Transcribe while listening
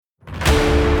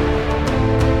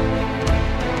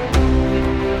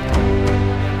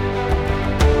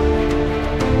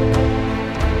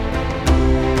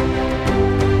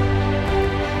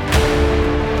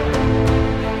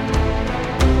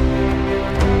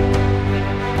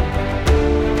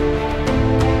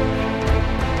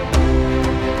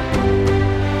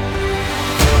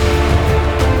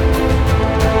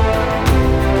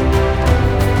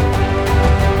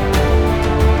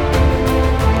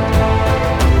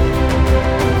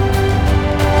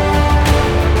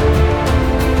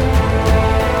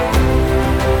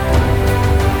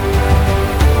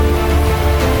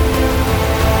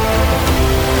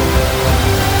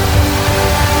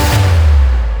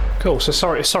So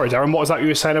sorry, Darren. What was that you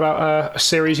were saying about a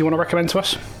series you want to recommend to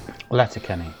us?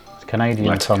 Letterkenny. It's a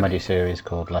Canadian comedy series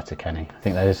called Letterkenny. I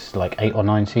think there's like 8 or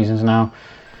 9 seasons now.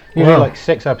 Usually like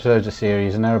 6 episodes a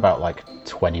series, and they're about like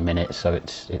 20 minutes. So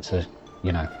it's a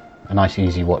a nice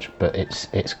easy watch, but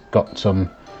it's got some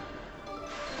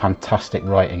fantastic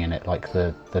writing in it. Like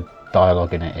the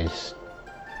dialogue in it is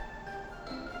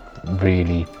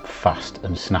really fast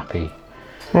and snappy.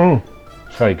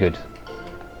 It's very good.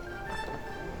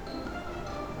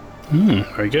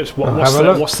 Very good.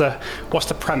 What's the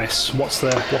premise? What's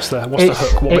the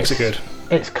hook? What makes it good?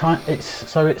 It's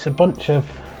a bunch of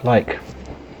like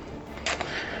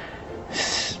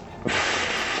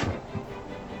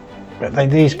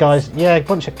these guys, a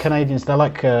bunch of Canadians. They're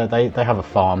like they have a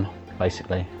farm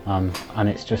basically, and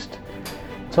it's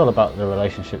all about the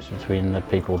relationships between the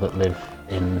people that live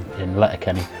in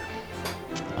Letterkenny.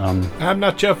 I'm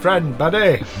not your friend,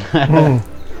 buddy.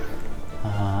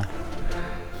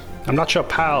 I'm not your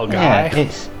pal, guy. Yeah,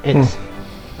 it's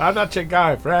I'm not your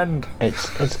guy, friend.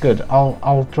 It's good.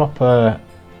 I'll drop a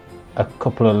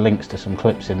couple of links to some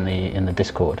clips in the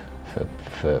Discord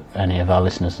for any of our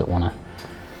listeners that want to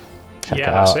check it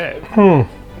out. That's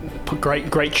it.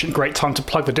 Great time to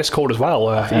plug the Discord as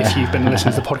well. If you've been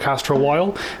listening to the podcast for a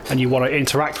while and you want to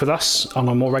interact with us on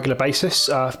a more regular basis,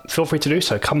 feel free to do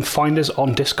so. Come find us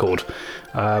on Discord.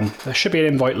 There should be an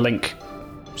invite link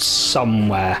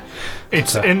somewhere.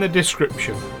 It's in the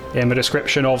description. In the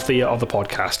description of the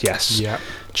podcast, yes. Yeah.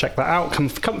 Check that out. Come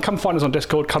find us on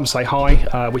Discord. Come say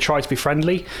hi. We try to be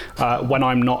friendly when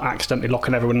I'm not accidentally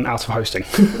locking everyone out of hosting.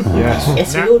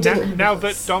 Yes. Now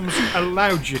that Dom's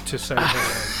allowed you to say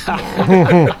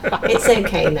that. It's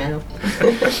okay now.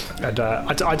 And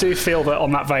I do feel that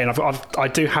on that vein, I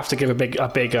do have to give a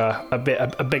big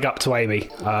up to Amy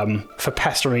for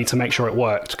pestering me to make sure it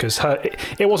worked, because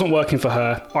it wasn't working for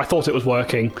her. I thought it was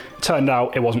working. Turned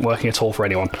out it wasn't working at all for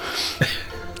anyone.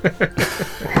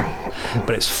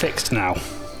 But it's fixed now.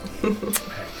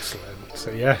 Excellent.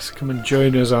 So yes, come and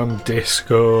join us on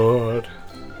Discord.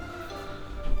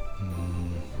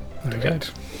 Very good.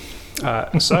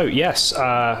 So yes,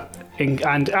 in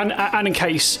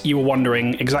case you were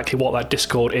wondering exactly what that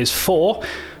Discord is for,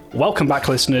 welcome back,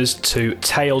 listeners, to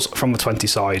Tales from the 20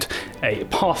 Side, a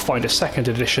Pathfinder 2nd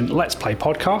Edition Let's Play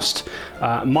podcast.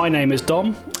 My name is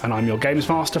Dom, and I'm your Games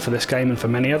Master for this game and for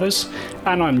many others.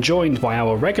 And I'm joined by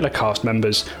our regular cast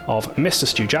members of Mr.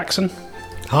 Stu Jackson.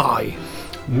 Hi.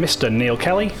 Mr. Neil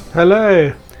Kelly.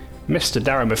 Hello. Mr.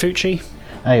 Darren Mafucci.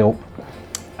 Hey all.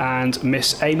 And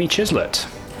Miss Amy Chislett.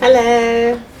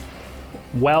 Hello.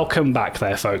 Welcome back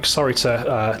there, folks. Sorry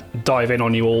to dive in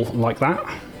on you all like that.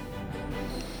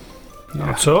 Not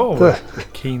at all. We're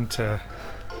keen to.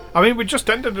 I mean, we just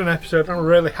ended an episode on a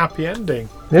really happy ending.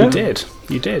 Yeah.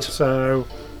 You did. So,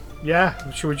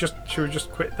 yeah, should we just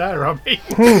quit there, Robbie?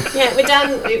 Yeah, we're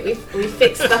done. We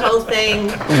fixed the whole thing.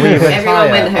 We Everyone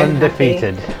went home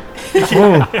undefeated.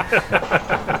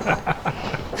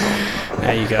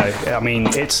 There you go. I mean,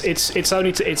 it's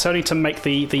only to make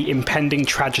the impending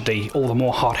tragedy all the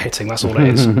more hard hitting. That's all it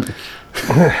is.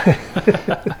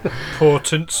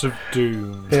 Portents of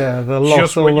doom. Yeah, the loss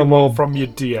just all what the you more want from your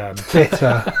DM.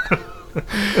 bitter.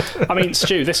 I mean,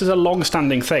 Stu, this is a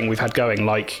long-standing thing we've had going.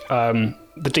 Like,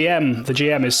 the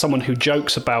GM is someone who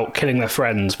jokes about killing their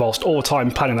friends whilst all the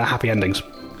time planning their happy endings.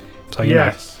 So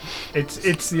yes,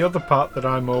 it's the other part that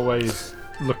I'm always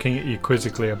looking at you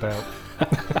quizzically about.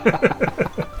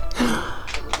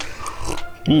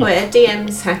 Well, a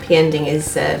DM's happy ending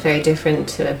is very different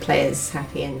to a player's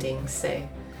happy ending, so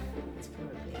it's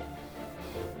probably...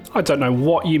 I don't know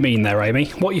what you mean there, Amy.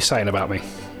 What are you saying about me?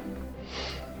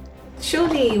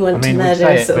 Surely you want to we'd murder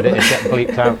say us it, all. but it'd get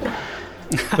bleeped out.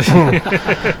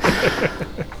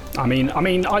 I mean,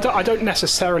 I don't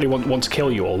necessarily want to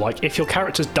kill you all. Like, if your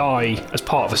characters die as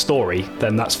part of a story,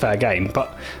 then that's fair game.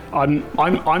 But I'm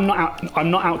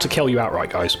not out to kill you outright,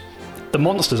 guys. The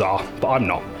monsters are, but I'm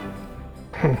not.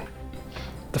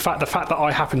 The fact that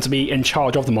I happen to be in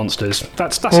charge of the monsters,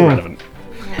 that's irrelevant.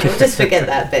 Yeah, we'll just forget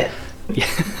that bit.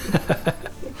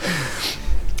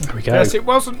 There we go. Yes, it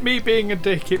wasn't me being a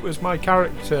dick; it was my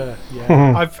character.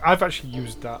 Yeah, I've actually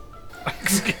used that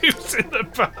excuse in the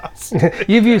past.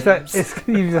 You've used that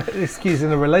excuse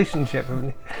in a relationship, haven't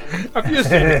you? I've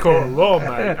used it in the court of law,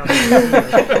 mate.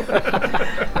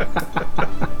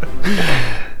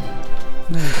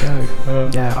 There you go.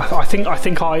 Yeah, I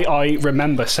think I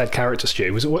remember said character,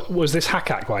 Stu. Was this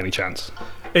Hakak by any chance?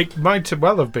 It might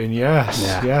well have been, yes.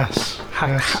 Yeah. Yes.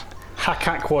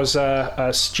 Hakak was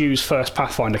Stu's first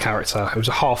Pathfinder character. He was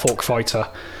a half-orc fighter.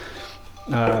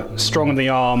 Strong in the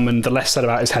arm, and the less said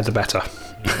about his head, the better.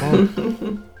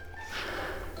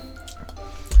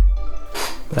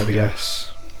 There we go.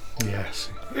 Yes.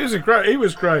 He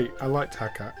was great. I liked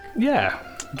Hakak. Yeah.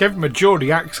 Gave him a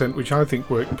Geordie accent, which I think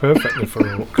worked perfectly for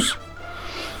orcs.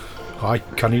 Hi,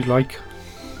 can he like?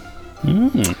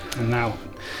 And now,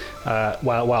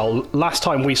 well, last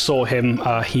time we saw him,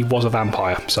 he was a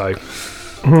vampire, so...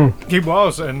 He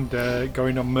was, and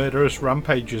going on murderous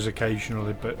rampages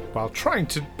occasionally, but while trying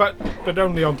to... But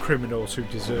only on criminals who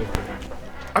deserved it.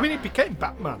 I mean, he became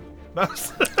Batman.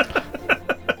 That's...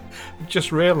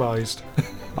 Just realised.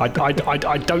 I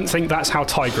don't think that's how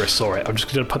Tigris saw it. I'm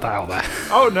just going to put that out there.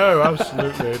 Oh, no,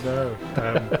 absolutely, no.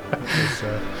 That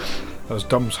was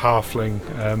Dom's halfling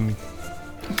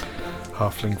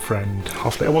friend.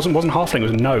 Halfling. It wasn't halfling. It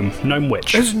was a gnome. Gnome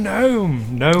witch. It was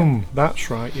gnome. That's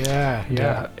right.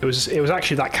 Yeah. It was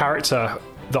actually that character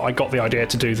that I got the idea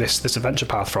to do this adventure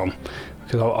path from,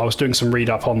 because I was doing some read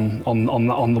up on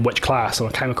the witch class, and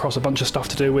I came across a bunch of stuff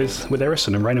to do with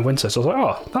Irison and Reign of Winter. So I was like,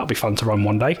 oh, that'll be fun to run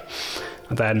one day.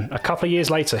 And then a couple of years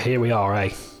later, here we are,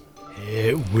 eh?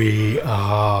 Here we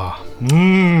are.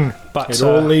 But it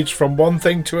all leads from one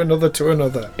thing to another to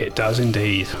another. It does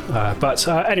indeed. But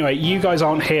anyway, you guys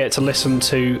aren't here to listen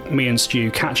to me and Stu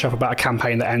catch up about a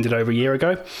campaign that ended over a year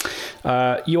ago.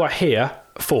 You are here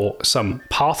for some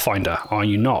Pathfinder, are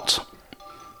you not?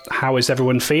 How is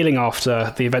everyone feeling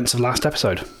after the events of last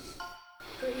episode?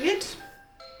 Good.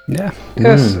 Yeah.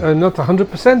 Yes, not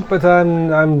 100%, but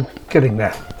I'm getting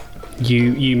there.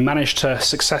 You managed to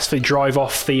successfully drive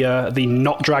off the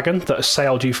knot dragon that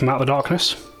assailed you from out of the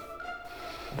darkness.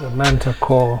 The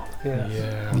manticore.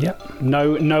 Yeah. Yep.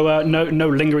 No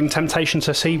lingering temptation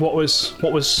to see what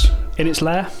was in its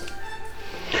lair.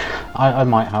 I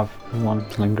might have one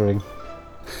lingering.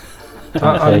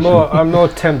 I'm more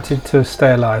tempted to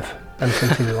stay alive and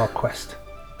continue our quest.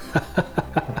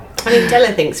 I mean,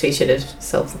 Della thinks we should have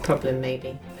solved the problem,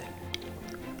 maybe.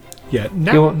 Yeah,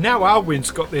 now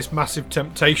Alwyn's got this massive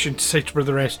temptation to say to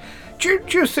Brother S, do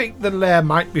you think the lair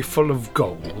might be full of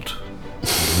gold?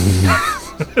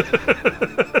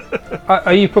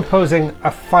 Are you proposing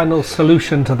a final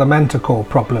solution to the manticore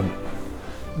problem?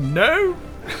 No.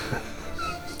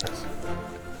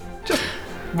 Just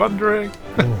wondering.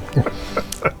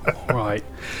 Right.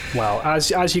 Well,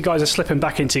 as you guys are slipping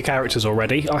back into your characters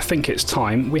already, I think it's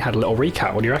time we had a little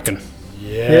recap. What do you reckon?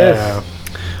 Yeah. Yes.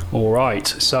 All right,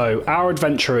 so our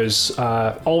adventurers,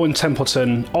 Olwen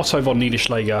Templeton, Otto von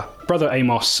Niederschläger, Brother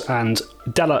Amos, and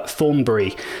Della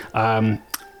Thornbury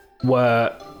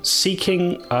were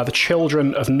seeking the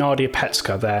children of Nadya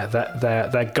Petska,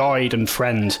 their guide and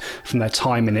friend from their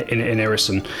time in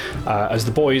Irison, as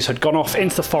the boys had gone off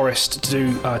into the forest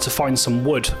to find some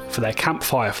wood for their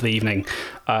campfire for the evening,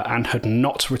 and had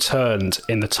not returned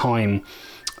in the time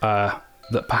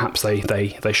that perhaps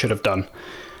they should have done.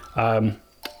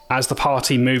 As the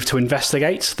party moved to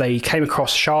investigate, they came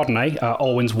across Chardonnay,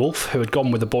 Olwen's wolf, who had gone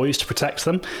with the boys to protect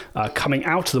them, coming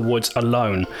out of the woods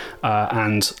alone,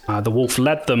 and the wolf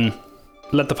led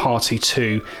the party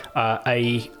to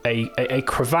a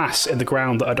crevasse in the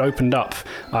ground that had opened up,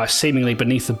 seemingly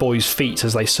beneath the boys' feet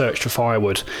as they searched for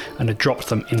firewood, and had dropped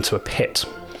them into a pit.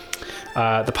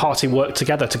 The party worked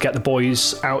together to get the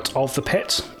boys out of the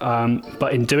pit,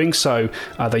 but in doing so,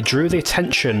 they drew the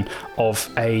attention of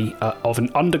an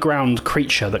underground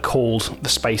creature that called the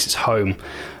space its home.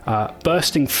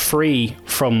 Bursting free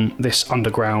from this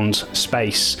underground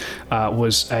space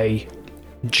was a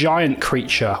giant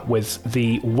creature with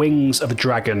the wings of a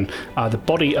dragon, the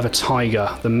body of a tiger,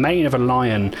 the mane of a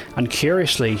lion, and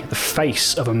curiously the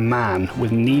face of a man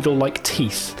with needle-like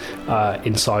teeth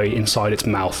inside its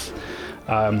mouth.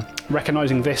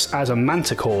 Recognising this as a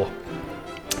manticore,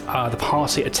 the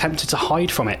party attempted to hide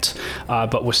from it,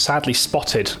 but was sadly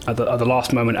spotted at the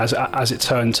last moment as it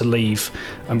turned to leave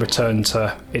and return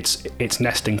to its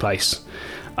nesting place.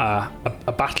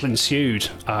 A battle ensued,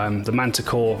 the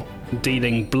manticore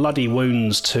dealing bloody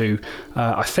wounds to,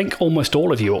 I think, almost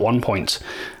all of you at one point.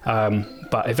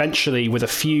 But eventually, with a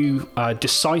few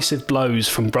decisive blows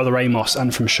from Brother Amos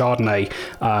and from Chardonnay,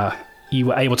 you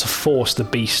were able to force the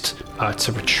beast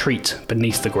to retreat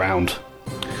beneath the ground.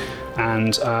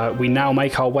 And we now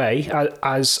make our way,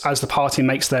 as the party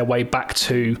makes their way back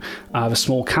to the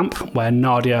small camp where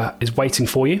Nadya is waiting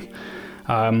for you.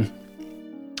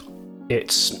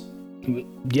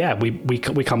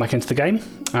 We come back into the game,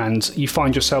 and you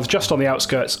find yourselves just on the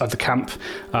outskirts of the camp.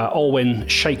 Olwen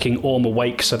shaking Orm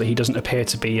awake so that he doesn't appear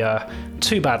to be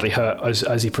too badly hurt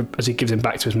as he gives him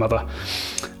back to his mother.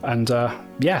 And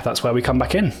that's where we come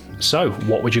back in. So,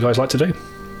 what would you guys like to do?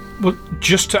 Well,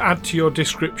 just to add to your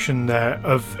description there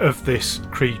of this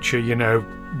creature,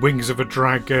 wings of a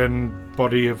dragon,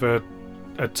 body of a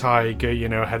a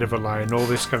tiger, head of a lion, all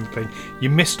this kind of thing. You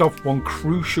missed off one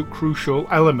crucial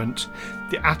element: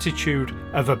 the attitude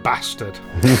of a bastard.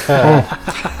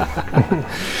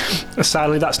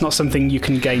 Sadly, that's not something you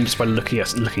can gain just by looking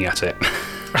at it.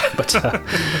 But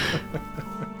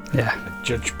yeah,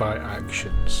 judged by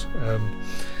actions.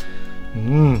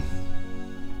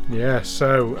 Yeah.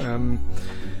 So,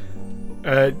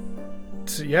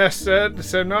 yes.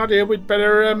 So Nadia, we'd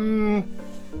better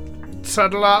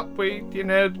saddle up.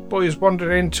 The boys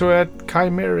wandered into a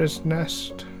chimera's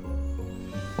nest.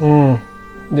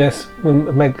 Yes,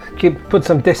 we'll put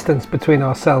some distance between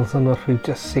ourselves and what we've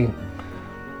just seen.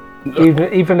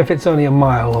 Even if it's only a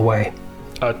mile away.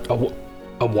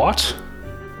 A what?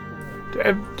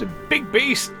 A big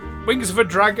beast, wings of a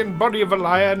dragon, body of a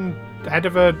lion, head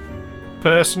of a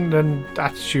person, and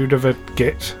attitude of a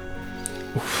git.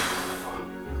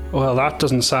 Well, that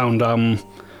doesn't sound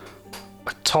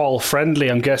at all friendly.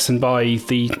 I'm guessing by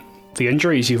the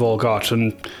injuries you've all got.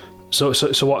 And so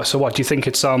what? Do you think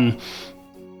it's Do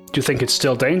you think it's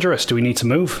still dangerous? Do we need to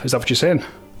move? Is that what you're saying?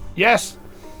 Yes.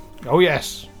 Oh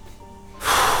yes.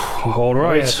 All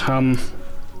right. Oh, yes.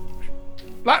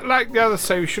 Like the others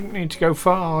say, we shouldn't need to go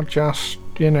far. Just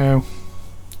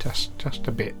just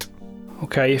a bit.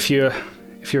 Okay, if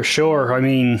you're sure. I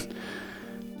mean,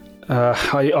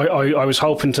 I was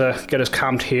hoping to get us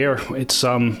camped here. It's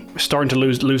starting to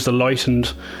lose the light,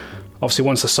 and obviously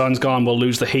once the sun's gone, we'll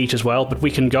lose the heat as well. But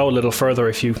we can go a little further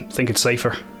if you think it's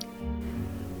safer.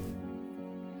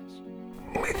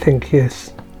 I think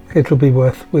yes, it'll be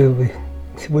worth. We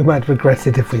might regret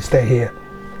it if we stay here.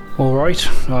 All right.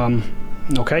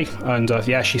 Okay. And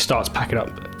yeah, she starts packing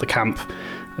up the camp.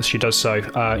 As she does so,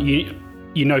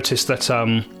 you notice that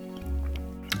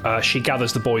she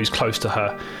gathers the boys close to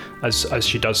her as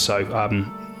she does so.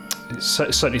 It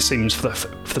certainly seems for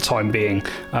the time being,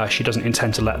 she doesn't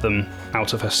intend to let them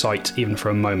out of her sight even for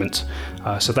a moment.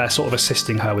 So they're sort of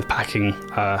assisting her with packing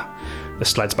the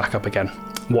sleds back up again.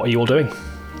 What are you all doing?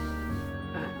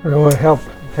 Help!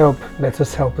 Let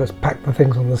us help us pack the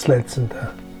things on the sleds and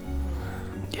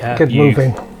get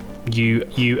moving.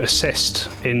 You assist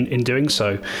in doing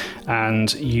so,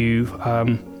 and you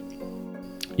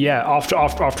after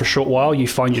a short while you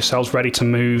find yourselves ready to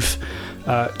move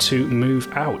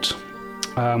out.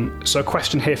 So a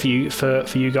question here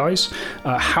for you guys: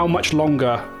 how much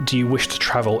longer do you wish to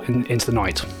travel into the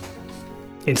night?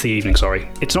 Into the evening, sorry.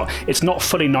 It's not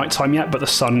fully nighttime yet, but the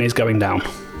sun is going down.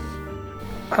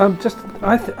 I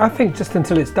think just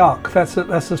until it's dark. That's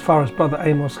as far as Brother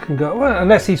Amos can go. Well,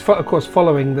 unless he's of course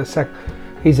following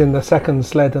he's in the second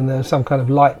sled and there's some kind of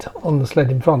light on the sled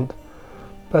in front.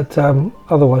 But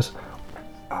otherwise,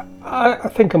 I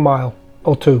think a mile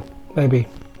or two maybe.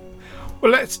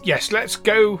 Well, let's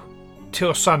go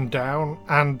till sundown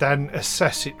and then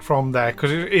assess it from there,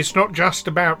 because it's not just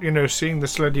about seeing the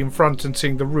sled in front and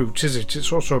seeing the route, is it?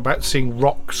 It's also about seeing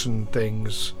rocks and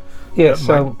things. Yes,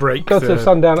 so go to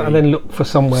sundown and then look for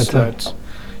somewhere sleds. To.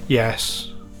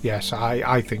 Yes,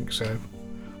 I think so.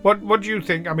 What do you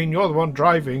think? I mean, you're the one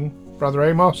driving, Brother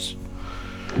Amos.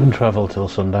 And travel till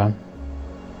sundown.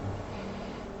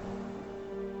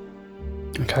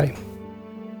 Okay.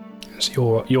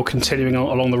 So you're continuing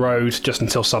along the road just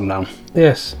until sundown.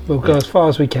 Yes, we'll go as far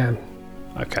as we can.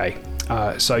 Okay.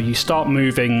 So you start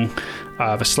moving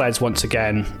the sleds once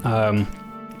again.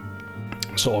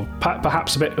 Sort of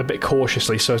perhaps a bit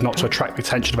cautiously, so as not to attract the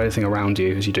attention of anything around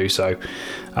you as you do so.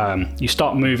 You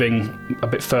start moving a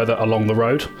bit further along the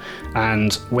road,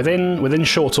 and within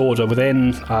short order,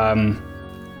 within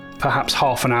perhaps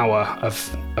half an hour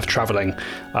of travelling,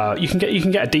 you can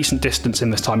get a decent distance in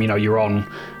this time. You're on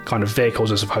kind of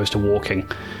vehicles as opposed to walking.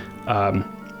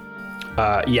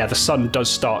 The sun does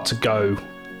start to go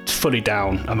fully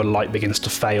down and the light begins to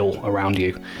fail around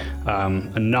you,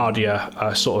 and Nadia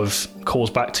sort of calls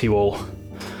back to you all.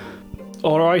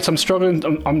 All right, I'm starting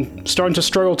to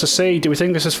struggle to see. Do we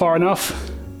think this is far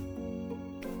enough?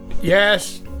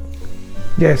 Yes,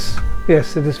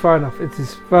 it is far enough. It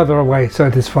is further away, so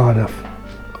it is far enough.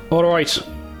 All right,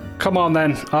 come on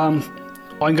then. I'm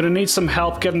going to need some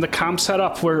help getting the camp set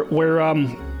up. We're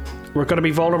going to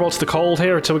be vulnerable to the cold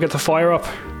here until we get the fire up.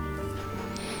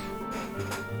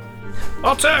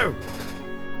 Otto,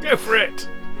 go for it.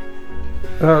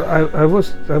 I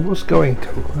was going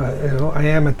to. I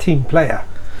am a team player.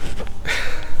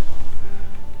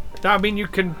 I mean, you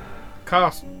can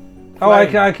cast. Oh,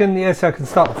 I can. Yes, I can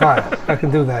start the fire. I can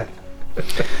do that.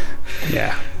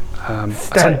 Yeah.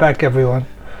 Stand back, everyone.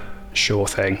 Sure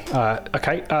thing.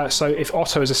 Okay. So if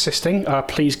Otto is assisting,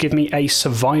 please give me a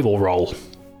survival roll.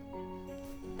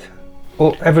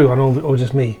 Or everyone, or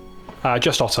just me.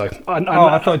 Just Otto.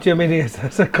 I thought you mean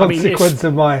as a consequence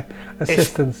of my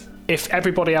assistance. If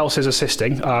everybody else is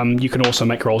assisting, you can also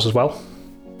make rolls as well.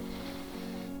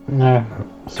 No.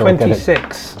 So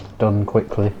 26. Done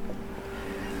quickly.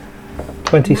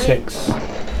 26.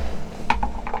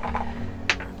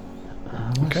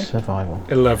 Okay. Survival.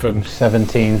 11.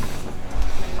 17.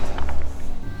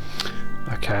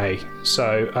 Okay,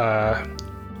 so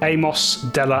Amos,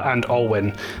 Della, and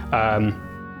Olwyn.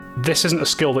 This isn't a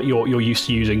skill that you're used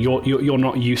to using. You're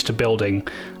not used to building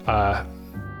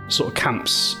sort of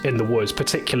camps in the woods,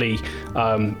 particularly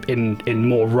in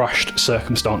more rushed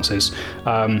circumstances.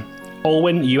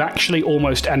 Olwyn, you actually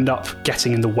almost end up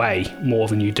getting in the way more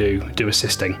than you do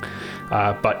assisting.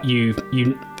 But you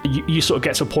sort of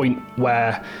get to a point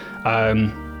where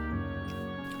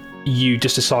you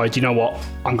just decide, you know what,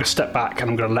 I'm going to step back and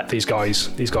I'm going to let these guys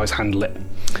handle it.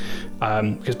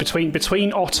 Because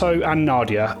between Otto and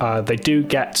Nadya, they do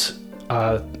get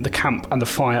the camp and the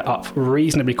fire up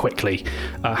reasonably quickly.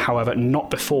 However,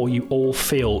 not before you all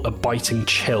feel a biting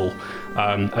chill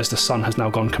as the sun has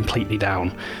now gone completely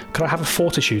down. Could I have a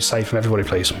fortitude save from everybody,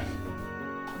 please?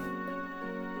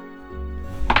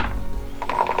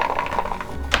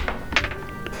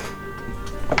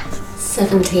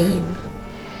 "17."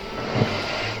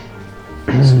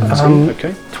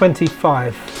 Okay.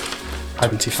 25.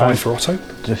 25 for Otto.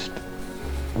 Just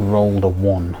rolled a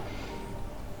 1.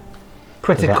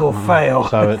 Critical fail.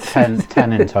 So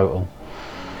 10 in total.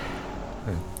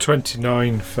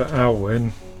 29 for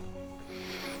Alwyn.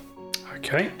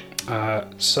 Okay.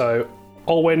 So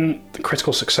Olwyn,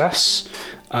 critical success.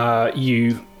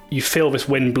 You feel this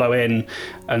wind blow in,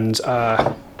 and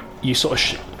you sort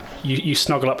of you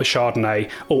snuggle up with Chardonnay.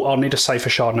 Oh, I'll need a save for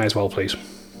Chardonnay as well, please.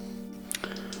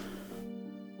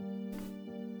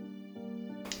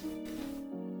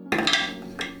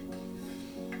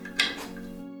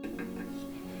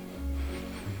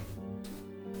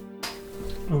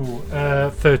 Ooh,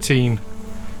 13.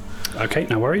 Okay,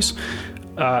 no worries.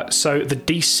 So the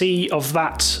DC of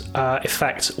that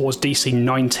effect was DC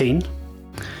 19.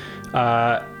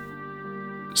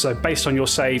 So based on your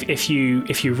save, if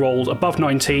you rolled above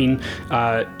 19,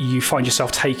 you find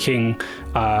yourself taking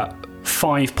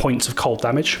 5 points of cold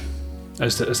damage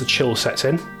as the chill sets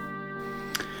in.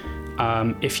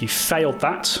 If you failed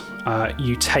that,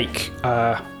 you take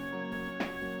 10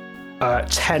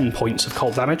 points of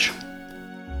cold damage.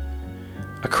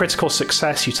 A critical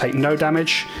success, you take no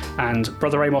damage, and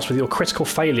Brother Amos, with your critical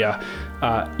failure,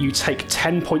 you take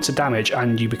 10 points of damage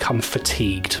and you become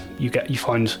fatigued. You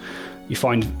find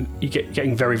you get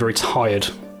getting very, very tired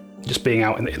just being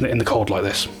out in the cold like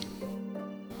this.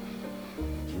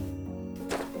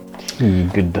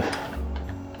 Good.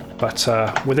 But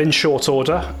within short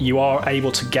order, you are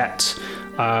able to get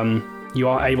the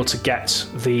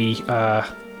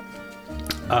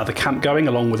camp going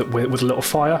along with a little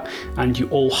fire, and you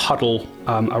all huddle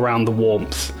around the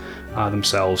warmth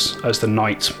themselves as the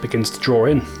night begins to draw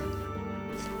in.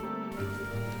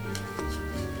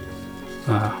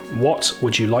 What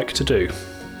would you like to do?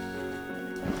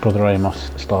 Brother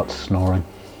Amos starts snoring.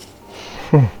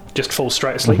 Just fall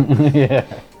straight asleep? Yeah.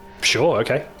 Sure,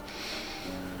 okay.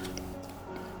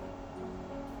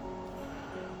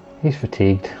 He's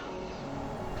fatigued.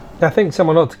 I think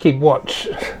someone ought to keep watch.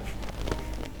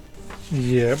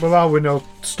 Yeah, well, Alwyn will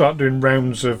start doing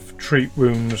rounds of treat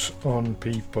wounds on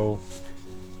people.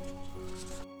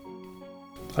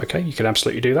 Okay, you can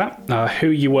absolutely do that. Who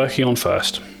are you working on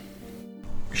first?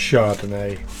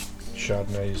 Chardonnay.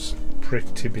 Chardonnay's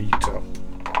pretty beat up.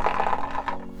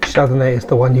 Chardonnay is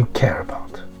the one you care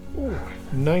about.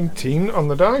 19 on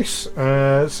the dice,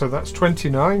 so that's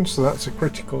 29, so that's a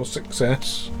critical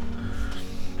success.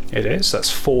 It is. That's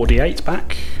 4d8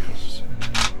 back.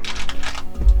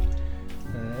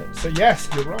 So yes,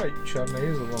 you're right, Chardonnay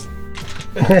is the one.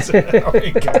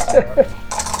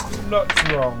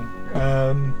 Not wrong.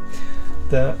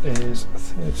 That is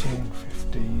 13,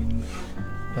 15,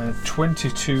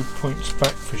 22 points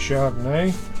back for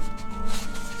Chardonnay.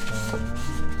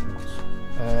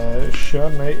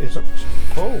 Chardonnay is up to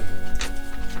full.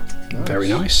 Nice. Very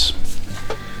nice.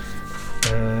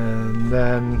 And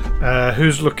then,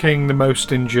 who's looking the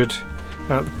most injured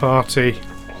at the party?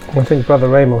 I think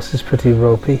Brother Amos is pretty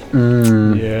ropey.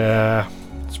 Yeah,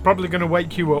 it's probably going to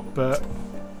wake you up, but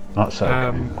That's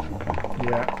okay.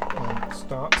 yeah,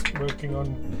 start working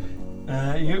on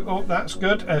you. Oh, that's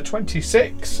good.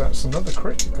 26. That's another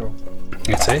critical.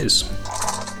 It is.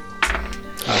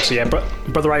 So yeah,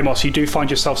 Brother Amos, you do find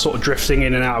yourself sort of drifting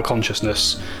in and out of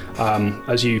consciousness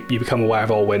as you become aware of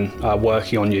Olwyn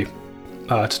working on you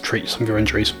to treat some of your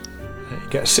injuries. You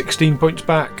get 16 points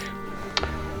back.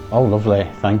 Oh, lovely.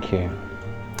 Thank you.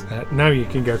 Now you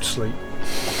can go to sleep.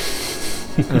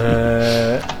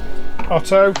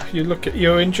 Otto,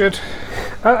 you're injured.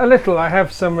 A little. I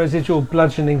have some residual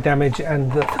bludgeoning damage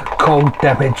and cold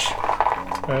damage.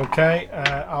 Okay,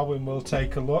 Alwyn will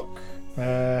take a look.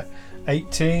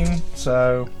 18,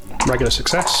 so Regular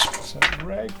success. so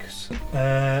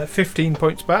regs. 15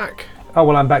 points back. Oh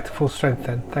well, I'm back to full strength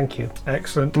then. Thank you.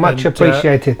 Excellent. Much And,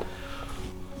 appreciated.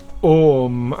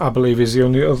 Orm, I believe, is the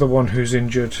only other one who's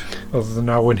injured, other than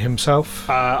Alwyn himself.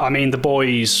 I mean, the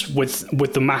boys with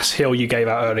the mass heal you gave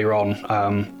out earlier on,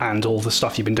 and all the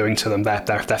stuff you've been doing to them,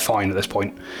 they're fine at this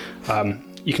point.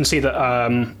 You can see that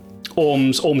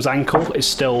Orm's ankle is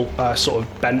still sort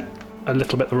of bent a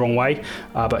little bit the wrong way,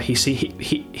 but he's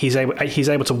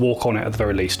able to walk on it at the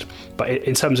very least. But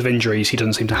in terms of injuries, he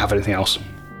doesn't seem to have anything else.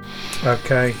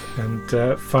 Okay,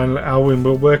 and finally, Alwyn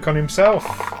will work on himself.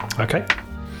 Okay.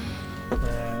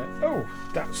 Oh,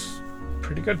 that's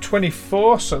pretty good.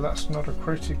 24, so that's not a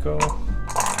critical.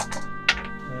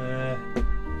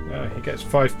 He gets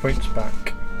 5 points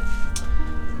back.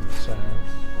 So,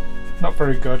 not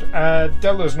very good.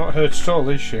 Della's not hurt at all,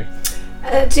 is she?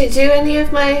 Do any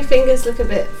of my fingers look a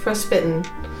bit frostbitten?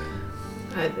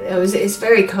 It's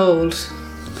very cold.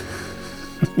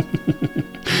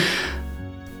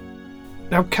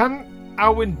 Now, can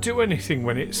Alwyn do anything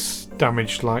when it's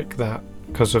damaged like that?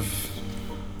 Because of...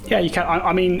 Yeah, you can.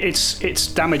 I mean, it's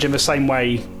damage in the same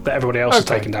way that everybody else is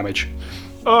taking damage.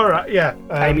 All right, yeah.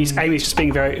 Amy's just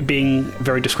being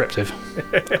very descriptive.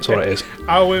 That's what it is.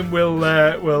 Alwyn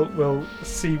will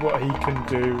see what he can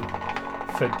do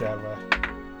for Della.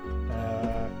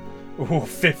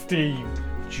 15,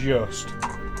 just.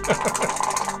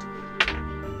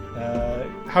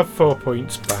 Have 4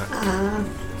 points back.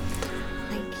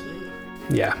 Thank you.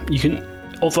 Yeah, you can.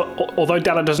 Although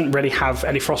Della doesn't really have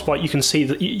any frostbite, you can see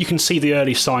the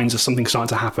early signs of something starting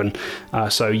to happen.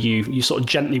 So you sort of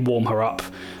gently warm her up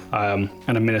and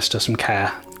administer some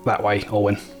care that way,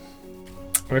 Orwin.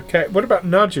 Okay, what about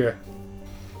Nadya?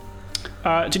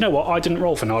 Do you know what? I didn't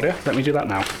roll for Nadya. Let me do that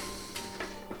now.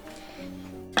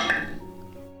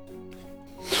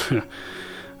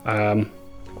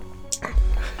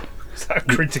 Is that a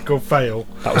critical fail?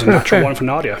 That was a natural one for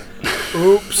Nadya.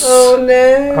 Oops. Oh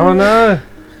no! Oh no!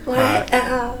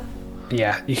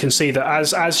 Yeah, you can see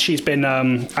that as she's been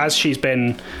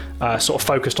sort of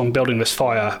focused on building this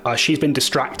fire, she's been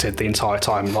distracted the entire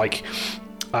time. Like,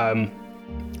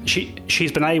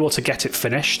 she's been able to get it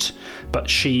finished, but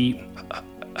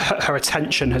her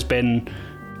attention has been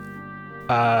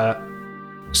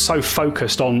so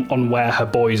focused on where her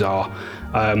boys are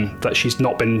that she's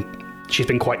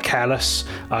been quite careless.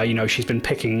 She's been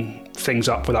picking things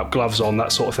up without gloves on,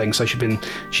 that sort of thing. So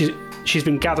she's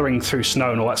been gathering through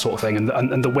snow and all that sort of thing,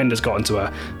 and the wind has gotten to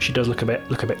her. She does look a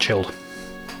bit chilled.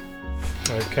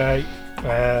 Okay,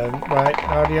 right,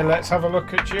 Nadia, let's have a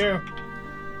look at you.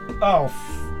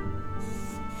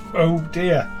 Oh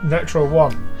dear, natural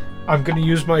 1. I'm going to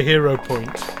use my hero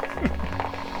point.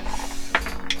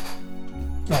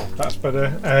 Oh, that's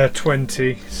better.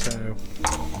 20, so...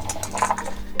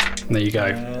 There you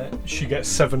go. She gets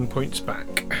 7 points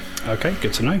back. Okay,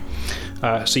 good to know.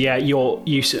 So yeah,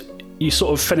 you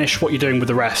sort of finish what you're doing with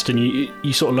the rest, and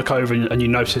you sort of look over and you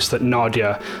notice that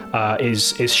Nadya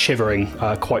is shivering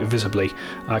quite visibly.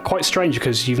 Quite strange,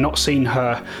 because you've not seen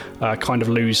her kind of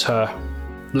lose her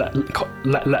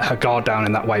let her guard down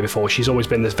in that way before. She's always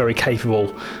been this very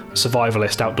capable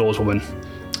survivalist outdoors woman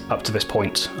up to this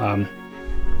point.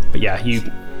 But yeah,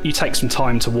 you take some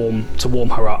time to warm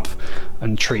her up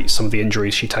and treat some of the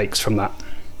injuries she takes from that.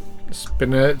 It's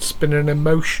been an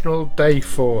emotional day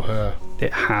for her.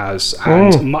 It has,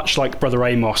 and much like Brother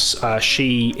Amos,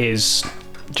 she is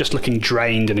just looking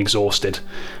drained and exhausted,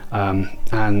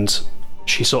 and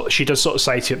she does sort of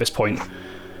say to you at this point,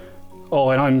 "Oh,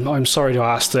 and I'm sorry to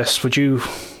ask this. Would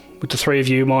the three of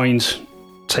you mind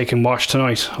taking watch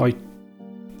tonight? I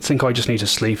think I just need to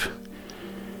sleep."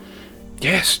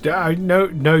 Yes, I know.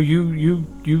 No, you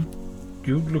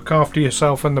look after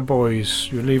yourself and the boys.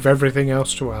 You leave everything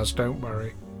else to us. Don't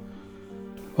worry.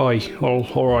 Aye,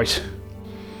 all right.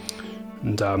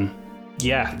 And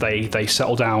yeah, they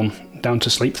settle down to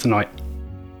sleep for the night.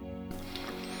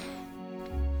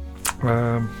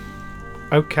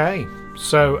 Okay,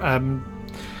 so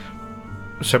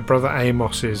Brother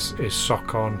Amos is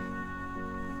sock on.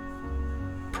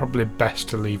 Probably best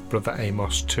to leave Brother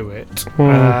Amos to it.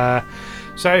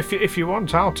 So if you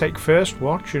want, I'll take first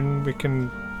watch, and we can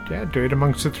do it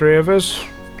amongst the three of us.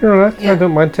 All right. Yeah. I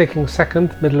don't mind taking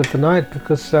second, middle of the night,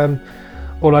 because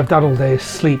all I've done all day is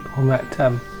sleep on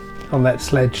that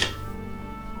sledge.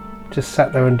 Just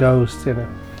sat there and dozed,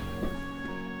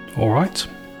 All right. Just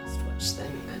watch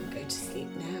them and go to sleep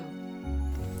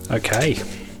now. Okay.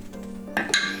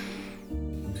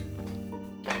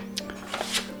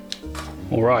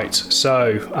 All right.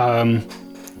 So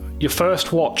your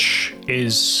first watch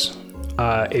is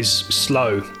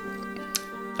slow.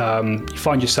 You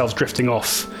find yourselves drifting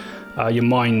off. Your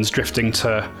mind's drifting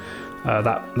to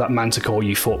that manticore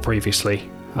you fought previously.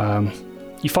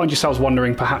 You find yourselves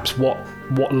wondering perhaps what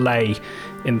lay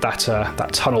in that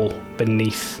tunnel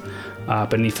beneath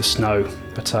the snow.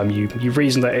 But you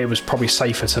reasoned that it was probably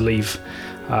safer to leave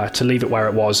it where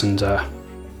it was and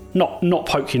not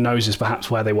poke your noses perhaps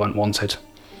where they weren't wanted.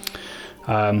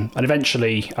 And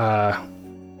eventually,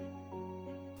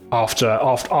 after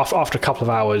a couple of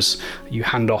hours, you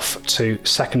hand off to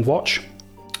second watch.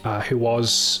 Who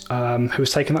was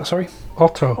taking that? Sorry,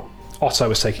 Otto. Otto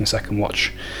was taking second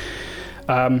watch.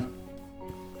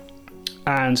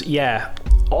 And yeah,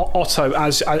 Otto,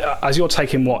 as you're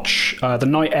taking watch, the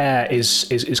night air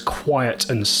is quiet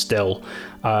and still.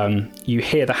 You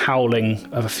hear the howling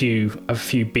of a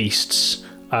few beasts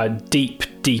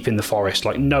deep in the forest,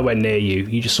 like nowhere near you.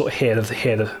 You just sort of hear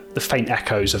the faint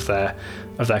echoes of their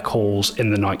calls in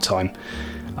the nighttime.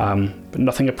 But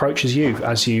nothing approaches you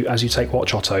as you take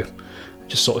watch, Otto,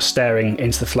 just sort of staring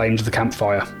into the flames of the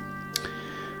campfire.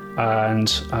 And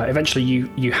eventually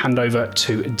you hand over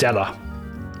to Della.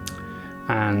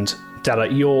 And Della,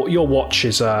 your watch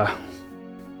is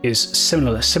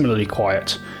similarly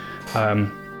quiet.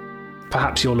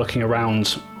 Perhaps you're looking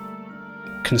around,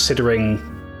 considering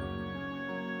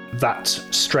that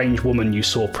strange woman you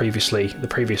saw the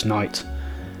previous night,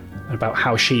 and about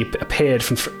how she appeared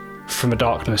from the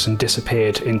darkness and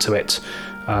disappeared into it,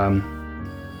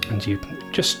 and you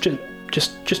just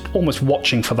almost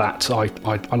watching for that. I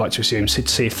like to assume to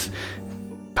see if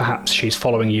perhaps she's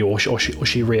following you or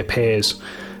she reappears,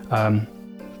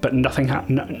 but nothing.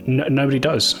 Nobody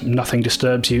does. Nothing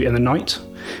disturbs you in the night,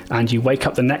 and you wake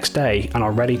up the next day and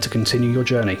are ready to continue your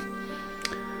journey.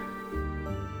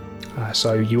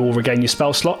 So you all regain your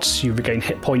spell slots. You regain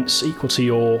hit points equal to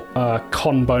your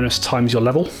con bonus times your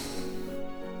level.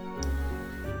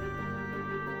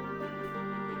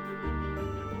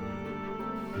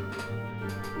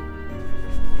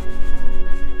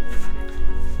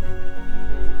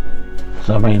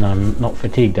 So I mean, I'm not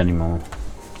fatigued anymore.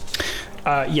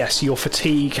 Yes, your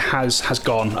fatigue has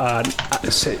gone.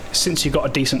 Since you got a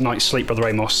decent night's sleep, Brother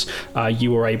Amos,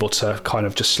 you were able to kind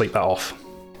of just sleep that off.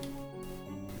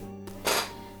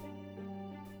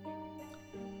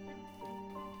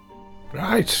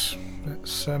 Right,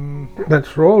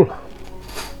 Let's roll.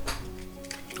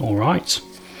 All right.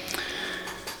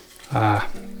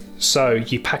 So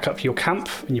you pack up your camp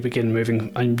and you begin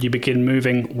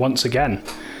moving once again.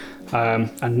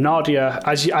 And Nadya,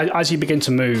 as you begin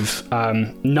to move,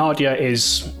 Nadya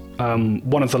is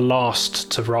one of the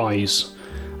last to rise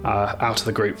out of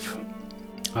the group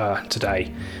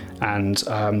today, and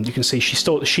you can see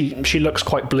she looks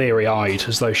quite bleary-eyed,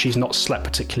 as though she's not slept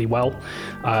particularly well.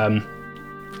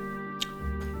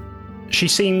 She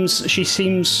seems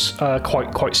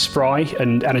quite spry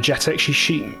and energetic.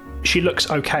 She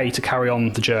looks okay to carry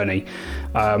on the journey,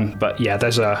 but yeah,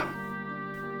 there's a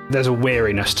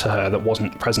weariness to her that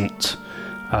wasn't present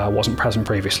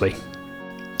previously.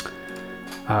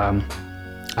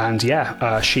 And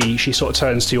yeah, she sort of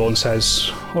turns to you and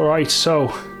says, "All right,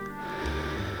 so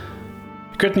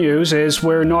good news is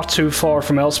we're not too far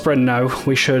from Elsprin now.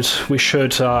 We should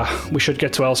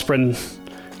get to Elsprin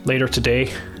later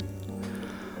today.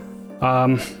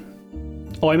 I'm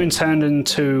intending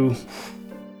to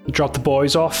drop the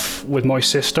boys off with my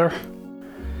sister,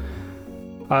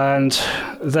 and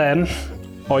then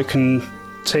I can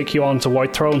take you on to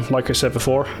White Throne, like I said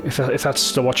before, if that's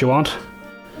still what you want."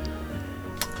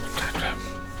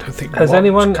 I don't think Has any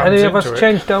of us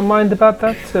changed our mind about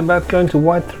that? About going to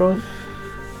White Throne?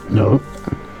 No.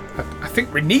 I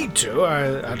think we need to.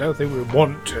 I don't think we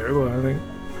want to. I think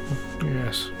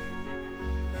yes.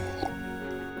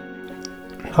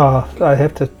 I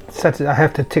have to set it. I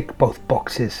have to tick both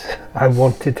boxes. I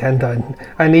want it, and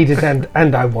I need it,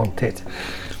 and I want it.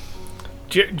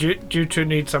 Do you two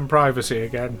need some privacy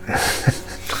again?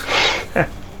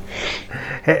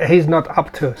 He's not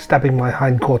up to stabbing my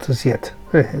hindquarters yet.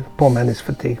 Poor man is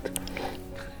fatigued.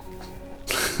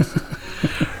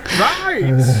 Right.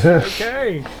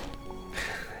 Okay.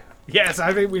 Yes,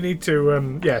 I think we need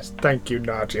to. Yes, thank you,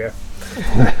 Nadya.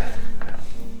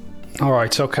 All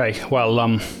right, okay. Well,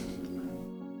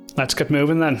 let's get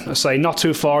moving then. I say not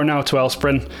too far now to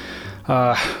Elsprin.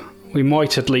 We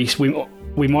might at least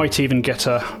we might even get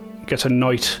a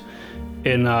night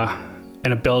in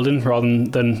a building rather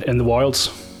than in the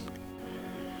wilds.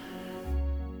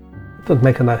 Does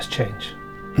make a nice change.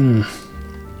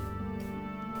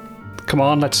 Come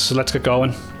on, let's get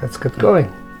going. Let's get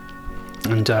going.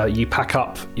 And you pack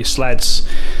up your sleds,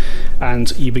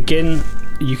 and you begin.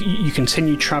 You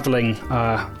continue travelling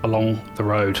along the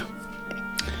road,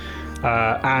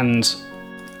 and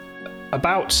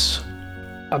about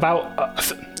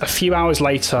a few hours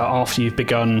later, after you've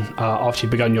begun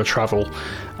your travel,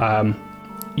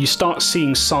 you start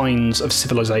seeing signs of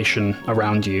civilization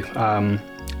around you.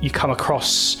 You come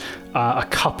across a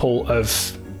couple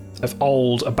of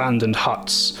old abandoned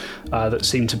huts that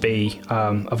seem to be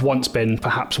have once been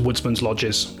perhaps woodsmen's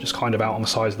lodges, just kind of out on the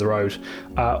sides of the road,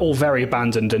 all very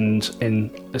abandoned and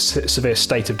in a severe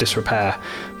state of disrepair.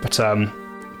 But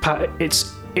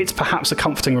it's perhaps a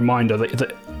comforting reminder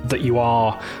that you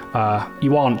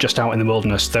aren't just out in the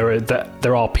wilderness.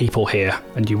 There are people here,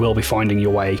 and you will be finding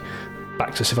your way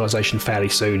back to civilization fairly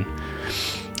soon.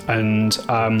 And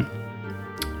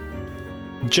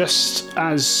just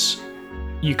as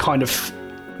you kind of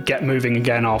get moving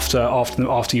again after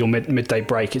your midday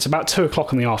break, it's about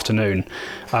 2:00 in the afternoon.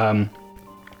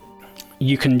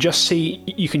 You can just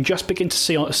begin to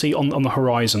see on the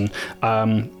horizon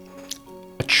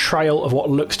a trail of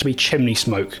what looks to be chimney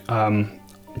smoke,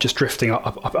 just drifting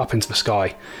up into the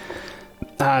sky.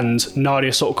 And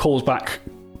Nadia sort of calls back.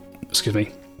 Excuse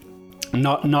me.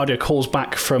 Nadia calls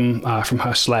back from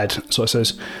her sled. So it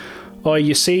says, "Oh,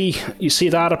 you see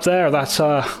that up there?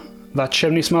 That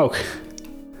chimney smoke."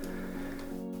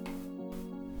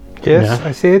 Yes, Yeah.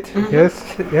 I see it. Mm-hmm.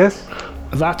 Yes.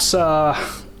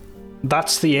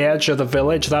 That's the edge of the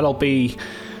village.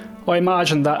 I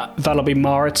imagine that'll be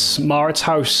Marit's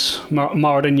house,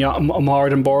 Marit and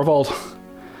Borvold.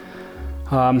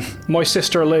 My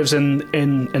sister lives in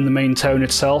the main town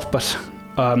itself, but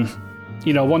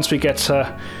once we get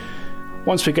to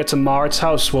Marit's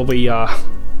house, we'll be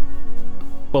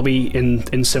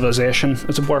in civilization,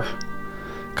 as it were.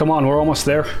 Come on, we're almost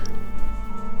there.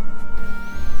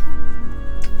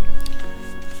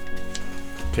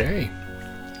 Okay.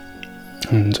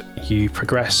 And you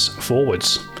progress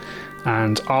forwards.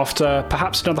 And after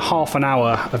perhaps another half an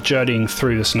hour of journeying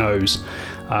through the snows,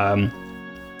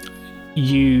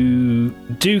 you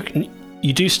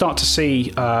do start to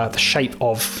see the shape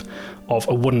of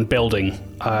a wooden building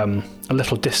a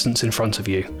little distance in front of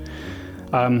you.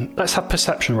 Let's have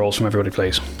perception rolls from everybody,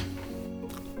 please.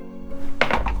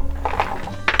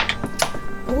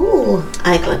 Ooh,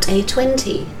 I got a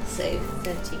 20, so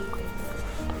 30.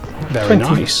 Very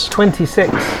nice.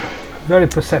 26. Very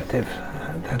perceptive.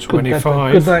 That's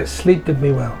 25. Good night's sleep did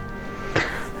me well.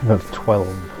 That's 12.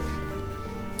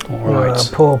 All right.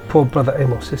 Poor brother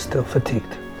Amos is still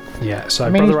fatigued. Yeah. So I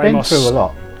mean, Brother he's been Amos, through a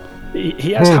lot.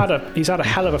 He has had a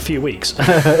hell of a few weeks.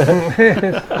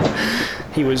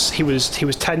 He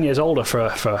was 10 years older for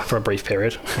a brief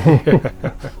period.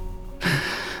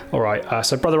 All right.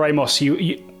 So Brother Amos,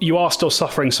 you are still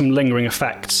suffering some lingering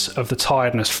effects of the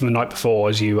tiredness from the night before,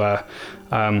 as you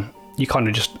kind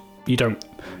of just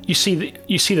you see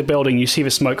the building, you see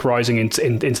the smoke rising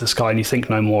into the sky, and you think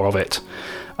no more of it.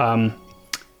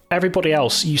 Everybody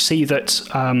else, you see that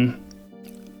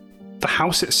the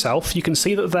house itself, you can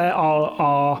see that there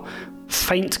are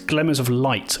faint glimmers of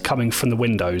light coming from the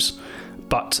windows,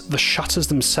 but the shutters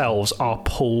themselves are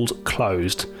pulled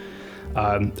closed.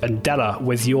 And Della,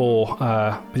 with your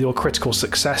critical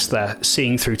success there,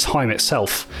 seeing through time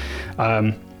itself,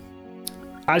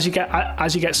 as you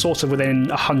get sort of within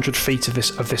 100 feet of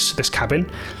this cabin,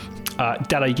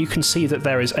 Della, you can see that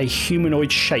there is a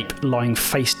humanoid shape lying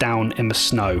face down in the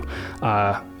snow,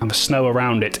 and the snow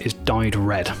around it is dyed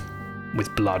red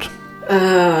with blood.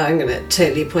 I'm gonna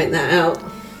totally point that out.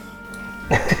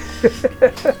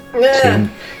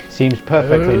 Seems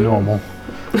perfectly normal.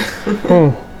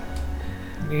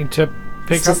 Need to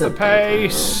pick up the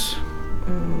pace.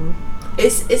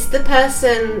 Is the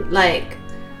person like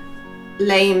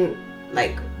laying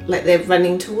like they're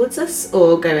running towards us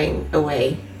or going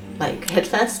away, like head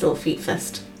first or feet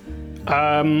first?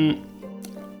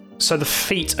 So the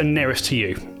feet are nearest to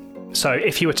you. So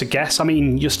if you were to guess, I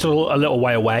mean, you're still a little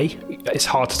way away. It's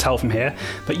hard to tell from here,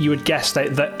 but you would guess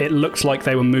that it looked like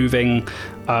they were moving.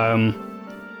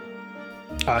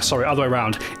 Sorry, other way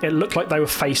around. It looked like they were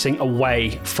facing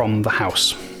away from the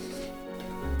house.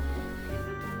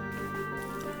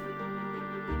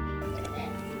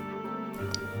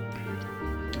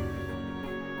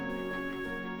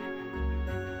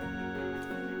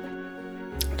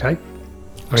 Okay.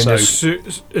 I mean, So-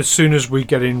 as soon as we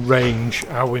get in range,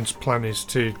 Alwyn's plan is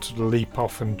to leap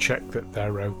off and check that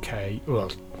they're okay.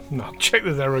 Well, not check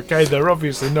that they're okay, they're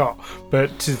obviously not,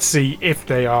 but to see if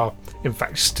they are, in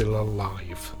fact, still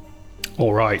alive.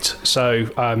 All right, so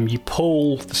you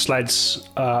pull the sleds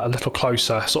a little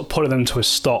closer, sort of pulling them to a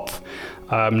stop,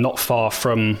 not far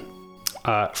from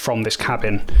this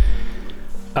cabin.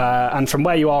 And from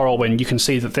where you are, Alwyn, you can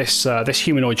see that this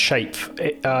humanoid shape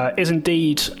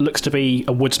looks to be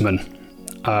a woodsman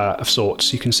of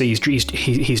sorts. You can see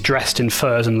he's dressed in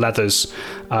furs and leathers.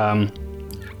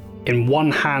 In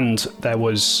one hand, there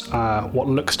was what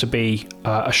looks to be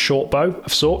a short bow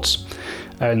of sorts,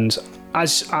 and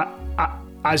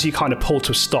as you kind of pull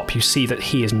to a stop, you see that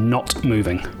he is not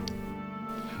moving.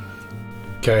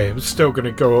 Okay, I'm still going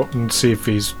to go up and see if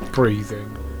he's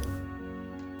breathing.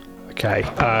 Okay.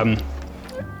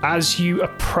 As you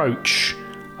approach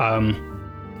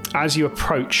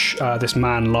this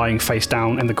man lying face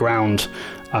down in the ground,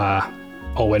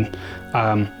 Olwyn,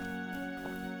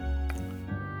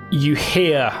 you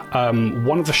hear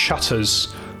one of the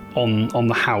shutters on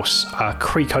the house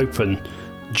creak open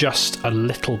just a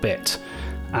little bit,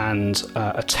 and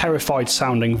a terrified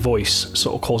sounding voice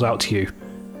sort of calls out to you.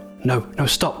 No,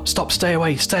 stop, stay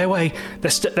away.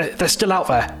 They're still out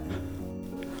there.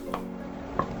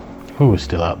 Who is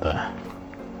still out there?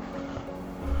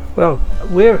 Well,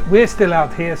 we're still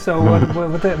out here, so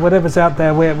whatever's out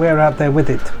there, we're out there with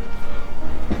it.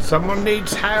 Someone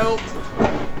needs help.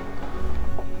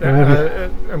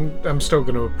 I'm still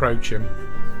going to approach him.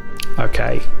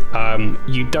 Okay.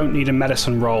 You don't need a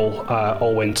medicine roll,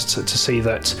 Olwyn, to see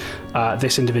that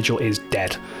this individual is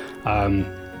dead.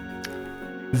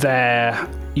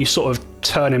 You sort of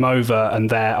turn him over, and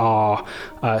there are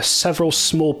several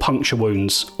small puncture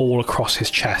wounds all across his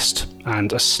chest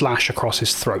and a slash across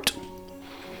his throat.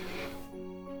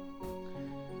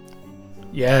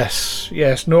 Yes.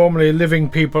 Normally, living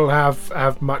people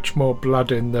have much more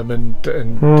blood in them, and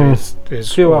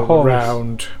is fewer all holes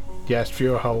around. Yes,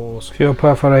 fewer holes, fewer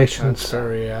perforations. That's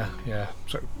very yeah.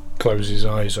 So close his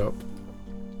eyes up.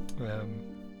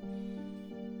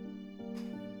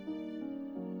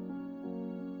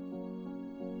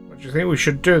 What do you think we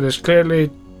should do? There's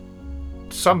clearly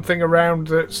something around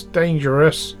that's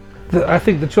dangerous. I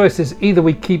think the choice is either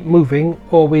we keep moving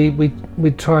or we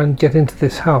try and get into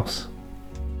this house.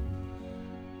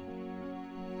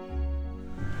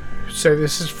 So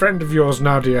this is a friend of yours,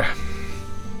 Nadya.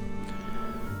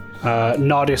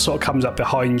 Nadya sort of comes up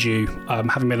behind you,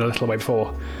 having been a little way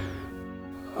before.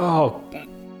 Oh,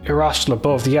 Irastal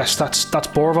above. Yes, that's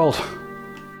Borvald.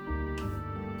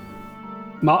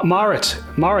 Marit,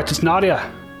 it's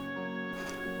Nadya.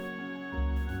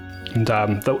 And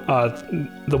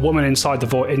the woman inside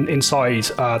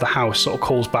the house sort of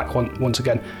calls back once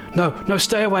again. No,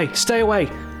 stay away.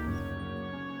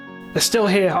 They're still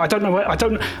here. I don't know where. I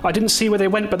didn't see where they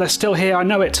went, but they're still here. I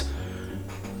know it.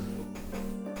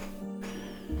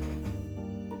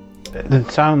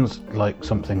 It sounds like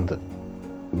something that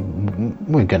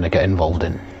we're going to get involved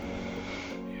in.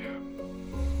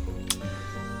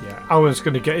 Yeah, Alan's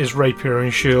going to get his rapier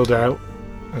and shield out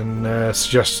and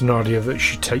suggest to Nadia that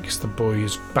she takes the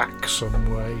boys back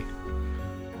some way.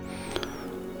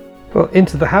 Well,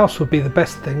 into the house would be the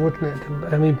best thing, wouldn't it?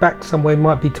 I mean, back some way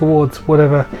might be towards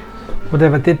whatever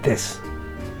did this.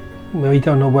 We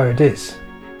don't know where it is.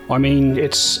 I mean,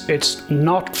 it's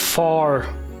not far.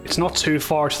 It's not too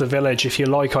far to the village. If you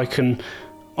like, I can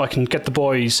get the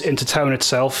boys into town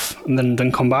itself and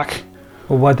then come back.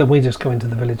 Well, why don't we just go into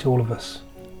the village, all of us?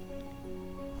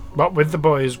 But with the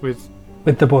boys, with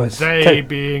the boys, they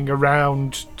being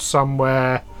around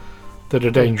somewhere that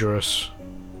are dangerous.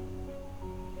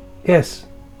 Yes,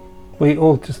 we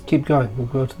all just keep going. We'll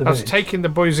go to the village. That's taking the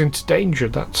boys into danger.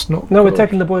 That's not. No, good. we're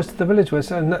taking the boys to the village.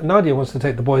 Nadia wants to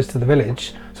take the boys to the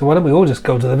village, so why don't we all just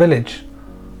go to the village?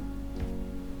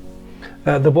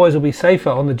 The boys will be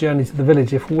safer on the journey to the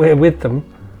village if we're with them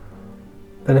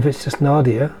than if it's just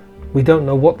Nadia. We don't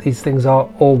know what these things are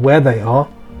or where they are.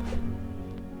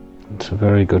 It's a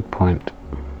very good point.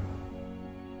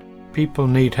 People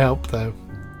need help, though.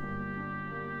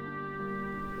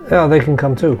 Yeah, they can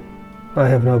come too. I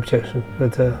have no objection,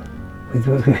 but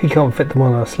we can't fit them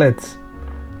on our sleds.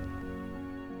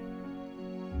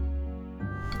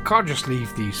 I can't just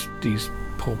leave these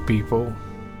poor people.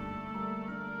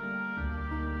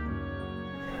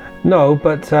 No,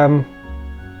 but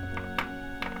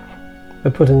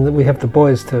we have the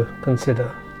boys to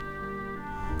consider.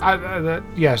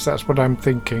 Yes, that's what I'm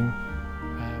thinking.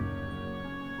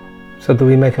 So do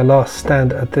we make a last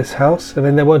stand at this house? I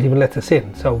mean, they won't even let us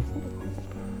in, so...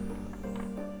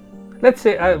 Let's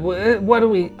say, why don't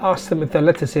we ask them if they'll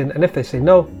let us in, and if they say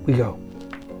no, we go.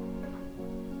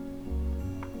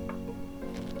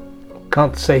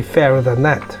 Can't say fairer than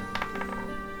that.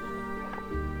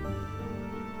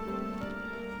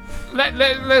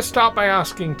 let's start by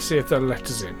asking to see if they'll let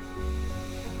us in.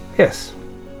 Yes.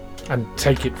 And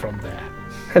take it from there.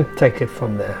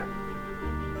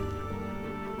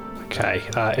 Okay,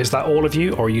 is that all of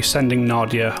you, or are you sending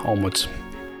Nadya onwards?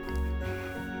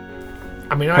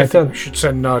 I mean, I think we should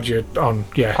send Nadya on,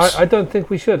 yes. I don't think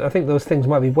we should. I think those things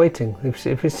might be waiting.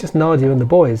 If it's just Nadya and the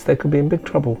boys, they could be in big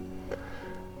trouble.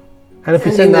 And if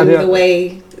we send them Nadya... the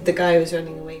way the guy was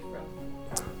running away from.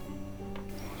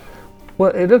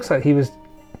 Well, it looks like he was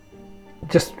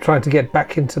just trying to get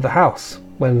back into the house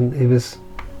when he was...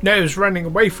 No, he was running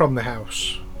away from the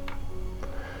house.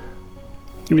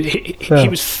 He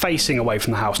was facing away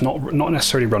from the house, not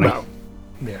necessarily running. Well,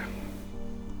 yeah.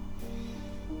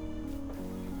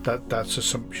 That's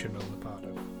assumption on the part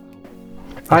of.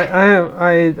 I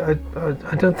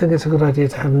don't think it's a good idea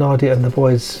to have Nadya and the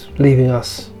boys leaving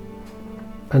us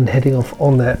and heading off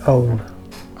on their own.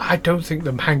 I don't think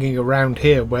them hanging around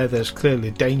here where there's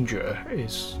clearly danger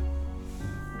is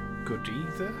good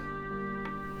either.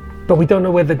 But we don't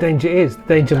know where the danger is. The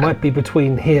danger might be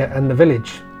between here and the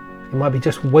village. He might be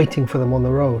just waiting for them on the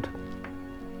road.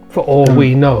 For all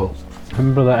we know.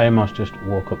 Can Brother Amos just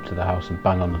walk up to the house and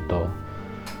bang on the door?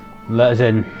 Let us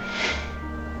in.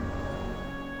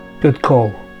 Good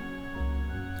call.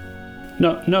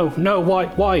 No,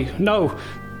 why? No.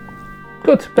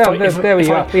 Good. There we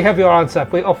go. We have your answer.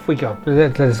 Off we go.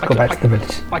 Let's go back to the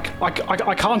village. I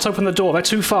can't open the door. They're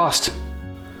too fast.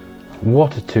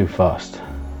 What are too fast?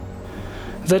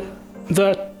 The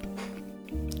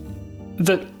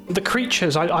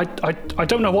creatures. I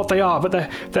don't know what they are, but they're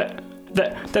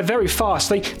very fast.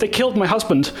 They killed my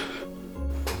husband.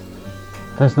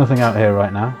 There's nothing out here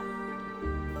right now.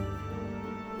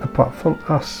 Apart from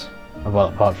us. Well,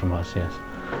 apart from us, yes.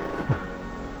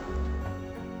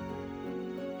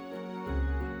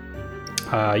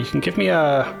 You can give me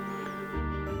a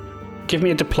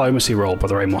diplomacy roll,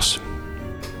 Brother Amos.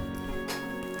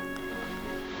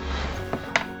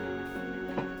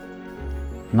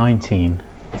 19.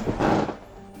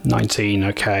 19,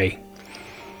 okay.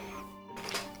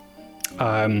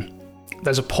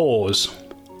 There's a pause.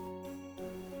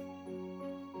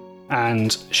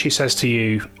 And she says to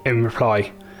you in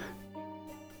reply,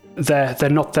 they're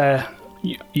not there.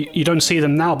 You don't see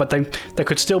them now, but they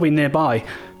could still be nearby.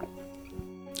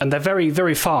 And they're very,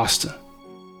 very fast.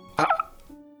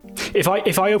 If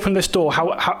I open this door,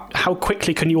 how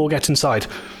quickly can you all get inside?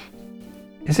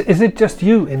 Is it just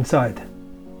you inside?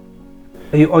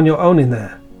 Are you on your own in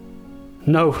there?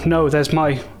 No. There's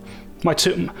my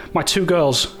two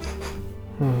girls.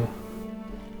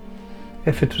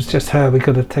 If it was just her, we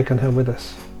could have taken her with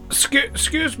us.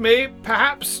 Excuse me,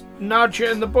 perhaps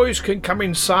Nadya and the boys can come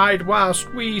inside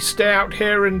whilst we stay out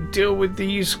here and deal with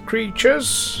these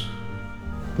creatures?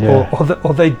 Yeah.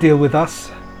 Or they deal with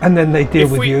us, and then they deal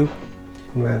with you.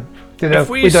 Yeah. If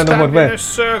we stand in a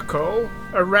circle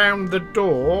around the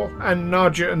door and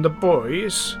Nadya and the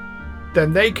boys,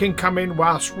 then they can come in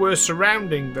whilst we're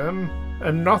surrounding them,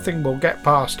 and nothing will get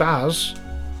past us.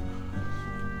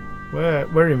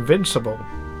 We're invincible.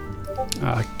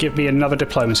 Give me another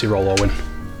diplomacy roll, Owen.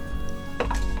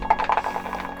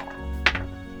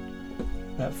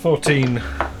 14.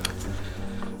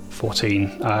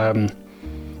 14.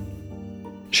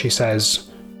 She says,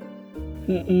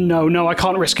 No, I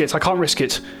can't risk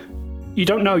it. You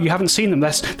don't know, you haven't seen them.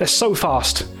 They're so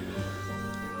fast.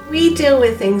 We deal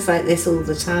with things like this all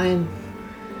the time.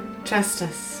 Trust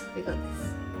us. We got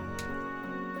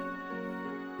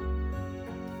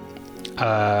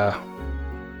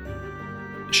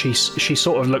this. She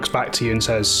sort of looks back to you and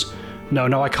says,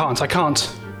 No, I can't.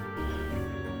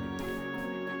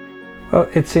 Well,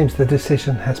 it seems the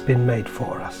decision has been made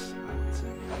for us, I would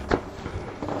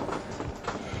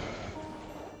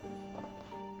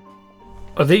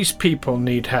say. These people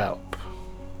need help.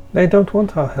 They don't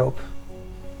want our help.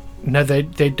 No, they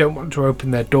don't want to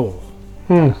open their door.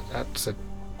 That's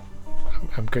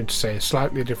I'm going to say a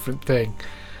slightly different thing.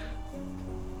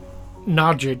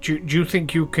 Nadya, do you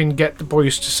think you can get the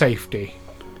boys to safety?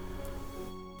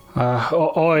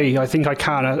 I think I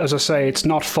can. As I say, it's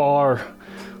not far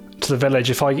to the village.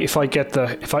 If I get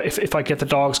the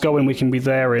dogs going, we can be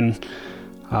there in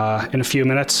a few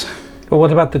minutes. But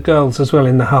what about the girls as well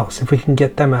in the house? If we can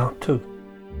get them out too.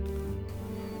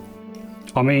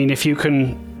 I mean, if you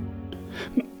can,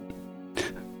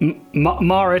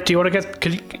 Mara, do you want to get?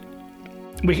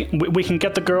 We can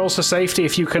get the girls to safety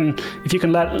if you want to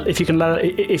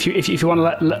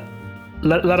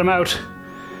let them out.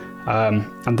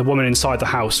 And the woman inside the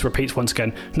house repeats once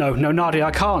again, No, Nadya,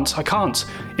 I can't.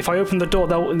 If I open the door,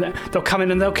 they'll come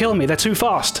in and they'll kill me. They're too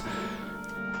fast.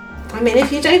 I mean,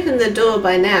 if you'd opened the door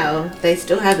by now, they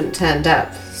still haven't turned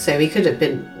up, so we could have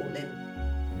been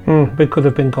all in. We could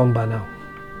have been gone by now.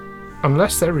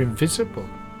 Unless they're invisible.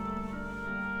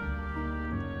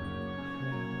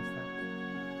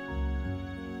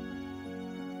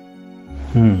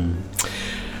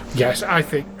 Yes, I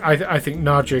think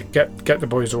Nadya, get the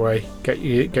boys away. Get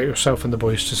yourself and the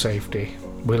boys to safety.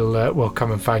 We'll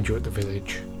come and find you at the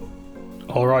village.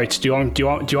 All right. Do you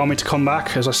want me to come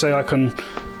back? As I say, I can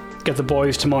get the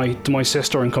boys to my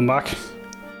sister and come back.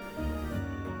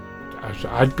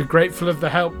 I'd be grateful of the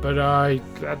help, but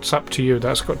that's up to you.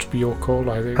 That's got to be your call,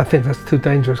 I think. I think that's too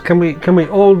dangerous. Can we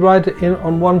all ride in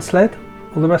on one sled?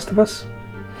 All the rest of us?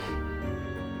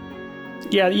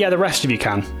 Yeah, the rest of you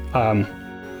can.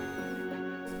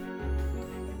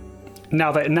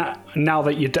 Now that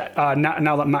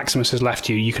Maximus has left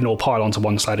you, you can all pile onto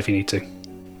one sled if you need to.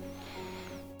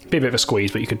 Be a bit of a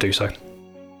squeeze, but you could do so.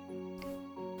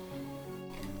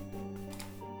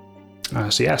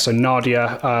 So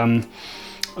Nadya,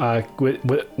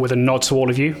 with a nod to all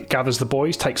of you, gathers the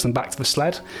boys, takes them back to the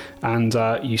sled, and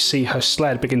you see her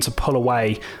sled begin to pull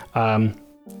away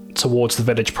towards the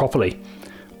village properly.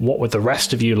 What would the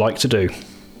rest of you like to do?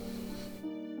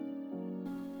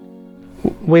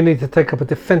 We need to take up a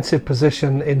defensive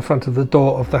position in front of the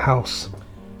door of the house.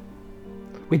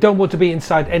 We don't want to be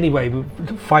inside anyway,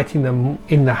 but fighting them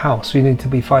in the house. We need to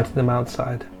be fighting them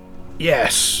outside.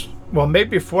 Yes. Well,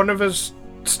 maybe if one of us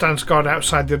stands guard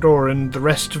outside the door and the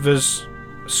rest of us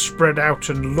spread out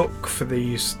and look for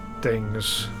these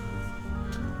things.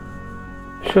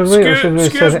 Should we?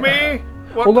 Excuse me?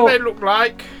 What do they look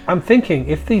like? I'm thinking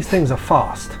if these things are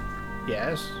fast,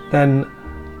 yes, then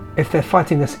if they're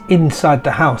fighting us inside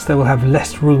the house, they will have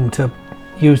less room to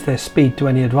use their speed to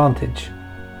any advantage.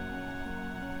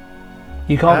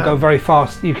 You can't go very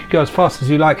fast. You could go as fast as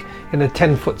you like in a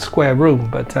 10-foot square room,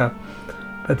 but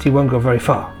you won't go very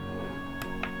far.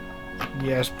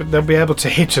 Yes, but they'll be able to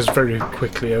hit us very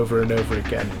quickly over and over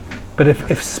again. But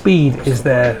if speed is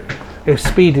their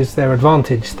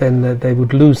advantage, then they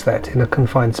would lose that in a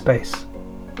confined space.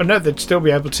 But no, they'd still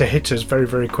be able to hit us very,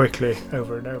 very quickly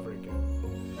over and over again.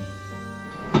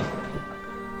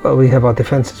 Well, we have our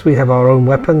defences. We have our own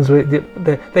weapons.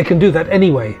 They can do that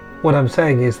anyway. What I'm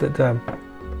saying is that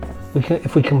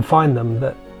if we can find them,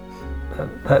 that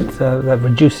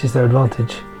reduces their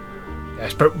advantage.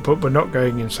 Yes, but we're not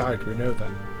going inside. We know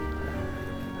that.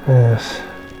 Yes.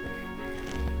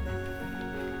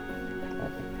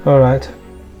 All right.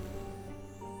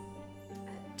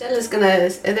 Della's gonna. Are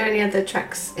there any other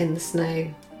tracks in the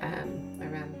snow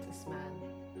around this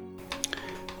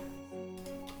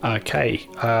man? Okay.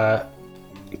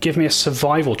 Give me a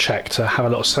survival check to have a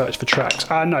little search for tracks.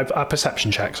 No, a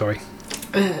perception check. Sorry.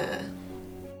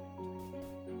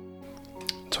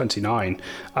 29.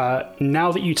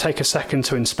 Now that you take a second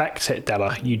to inspect it,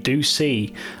 Della, you do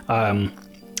see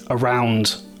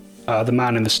around the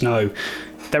man in the snow.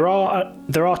 There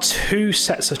are two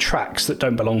sets of tracks that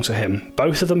don't belong to him.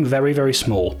 Both of them very, very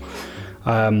small,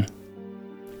 and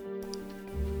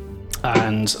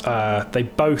they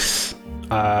both.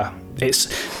 It's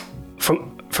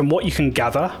from what you can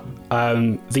gather.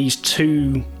 These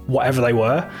two, whatever they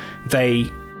were, they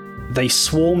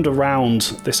swarmed around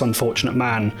this unfortunate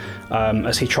man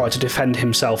as he tried to defend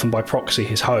himself and by proxy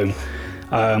his home,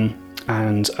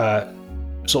 and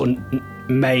sort of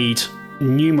made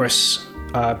numerous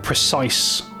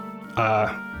precise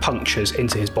punctures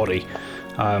into his body,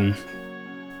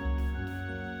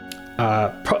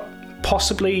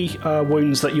 possibly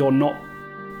wounds that you're not,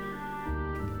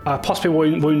 possibly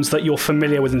wounds that you're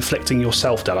familiar with inflicting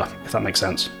yourself, Della, if that makes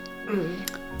sense.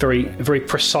 Very, very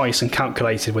precise and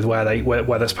calculated with where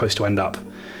they're supposed to end up.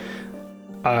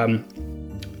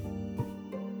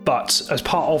 But as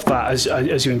part of that,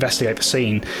 as you investigate the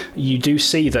scene, you do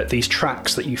see that these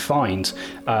tracks that you find,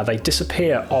 they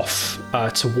disappear off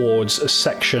towards a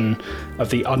section of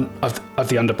the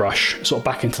underbrush, sort of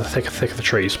back into the thick of the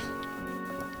trees.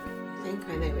 I think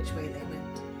I know which way they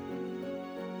went.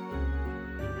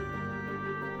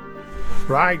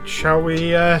 Right, shall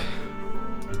we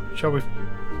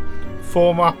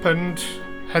form up and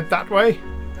head that way?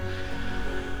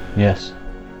 Yes.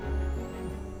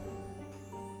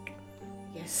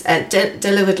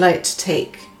 Della would like to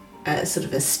take sort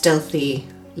of a stealthy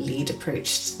lead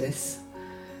approach to this.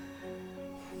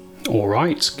 All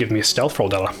right, give me a stealth roll,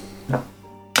 Della.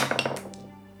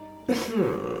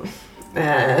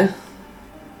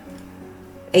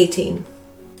 18.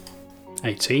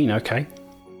 18, okay.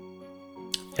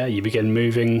 Yeah, you begin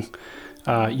moving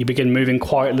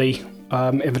quietly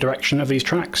in the direction of these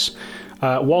tracks.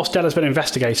 Whilst Della's been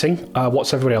investigating,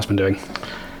 what's everybody else been doing?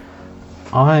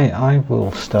 I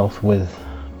will stealth with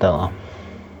Della.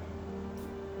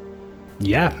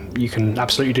 Yeah, you can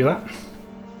absolutely do that.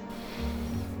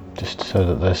 Just so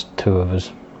that there's two of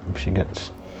us if she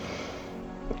gets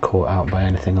caught out by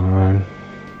anything on her own.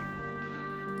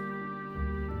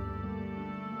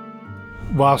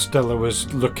 Whilst Stella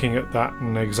was looking at that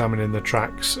and examining the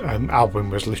tracks, Alwyn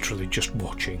was literally just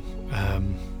watching.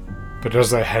 But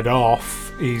as they head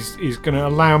off, he's going to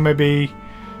allow maybe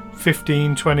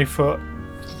 15, 20 foot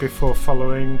before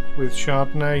following with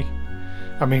Chardonnay.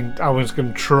 I mean, Alwyn's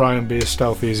going to try and be as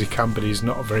stealthy as he can, but he's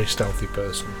not a very stealthy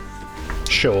person.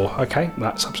 Sure, okay,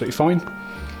 that's absolutely fine.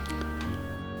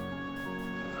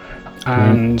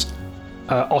 And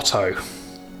Otto.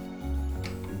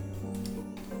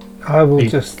 I will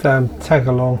just tag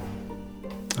along.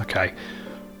 Okay.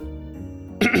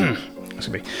 Excuse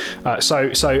me. So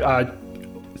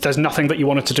there's nothing that you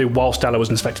wanted to do while Stella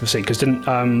was inspecting the scene, because didn't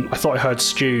I thought I heard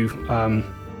Stu.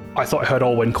 I thought I heard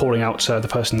Olwen calling out the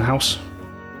person in the house.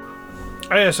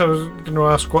 Oh, yes, I was going to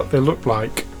ask what they look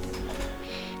like.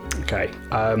 Okay.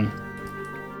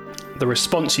 The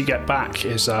response you get back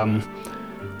is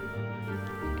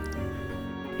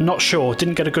not sure.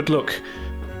 Didn't get a good look.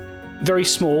 Very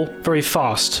small, very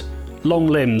fast, long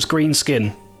limbs, green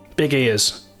skin, big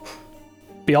ears.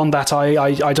 Beyond that,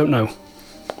 I don't know.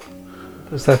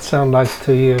 Does that sound like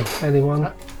to you, anyone?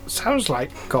 That sounds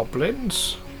like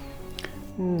goblins.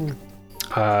 You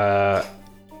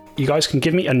guys can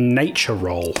give me a nature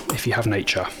roll if you have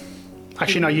nature.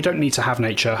 Actually, no, you don't need to have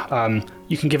nature.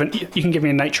 You can give me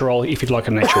a nature roll if you'd like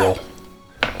a nature roll.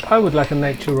 I would like a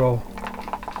nature roll.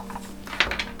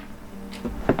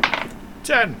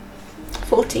 10.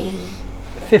 14.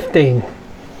 15.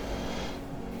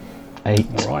 8.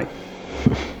 All right.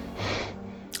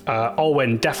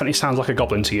 Olwen definitely sounds like a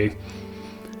goblin to you.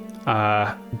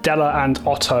 Della and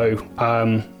Otto,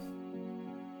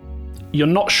 you're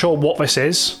not sure what this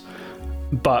is,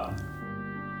 but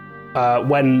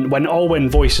when Olwen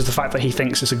voices the fact that he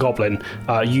thinks it's a goblin,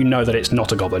 you know that it's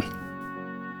not a goblin.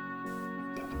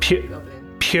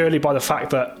 Purely by the fact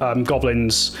that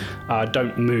goblins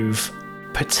don't move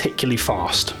particularly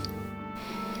fast.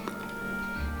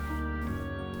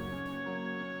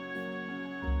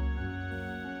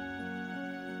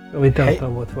 We don't know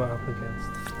what we're up against.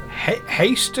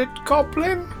 Hasted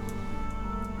goblin?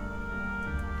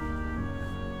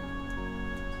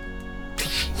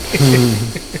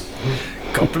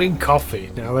 Goblin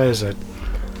coffee. Now there's a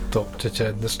thought to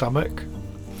turn the stomach.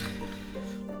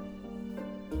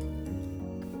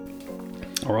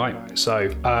 All right.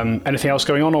 So, anything else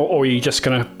going on, or are you just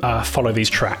going to follow these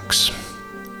tracks?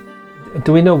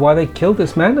 Do we know why they killed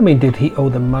this man? I mean, did he owe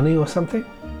them money or something?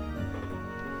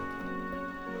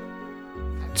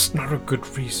 It's not a good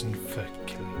reason for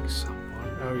killing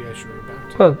someone. Oh yes, you're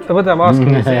about to. Well, what I'm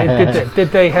asking is, did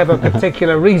they have a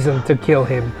particular reason to kill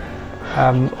him,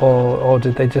 or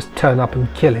did they just turn up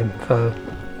and kill him for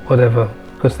whatever?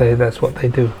 Because that's what they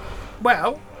do.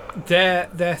 Well,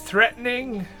 they're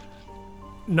threatening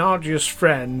Nadya's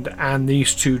friend and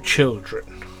these two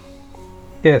children.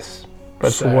 Yes,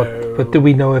 but for what? But do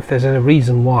we know if there's any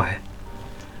reason why?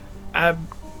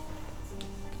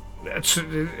 It's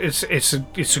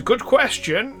a good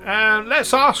question.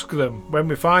 Let's ask them when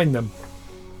we find them.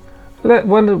 Why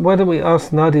don't we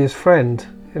ask Nadia's friend?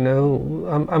 You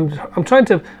know, I'm trying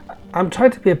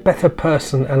to be a better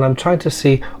person, and I'm trying to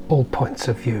see all points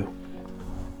of view.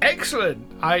 Excellent.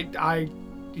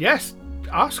 Yes,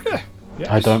 ask her. Yes.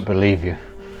 I don't believe you.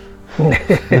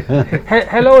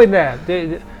 Hello in there.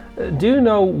 Do you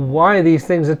know why these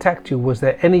things attacked you? Was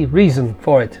there any reason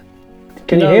for it?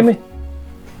 Can you hear me?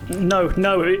 No.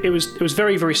 It was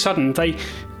very, very sudden. They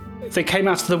came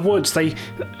out of the woods.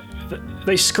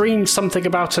 They screamed something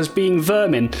about us being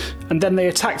vermin, and then they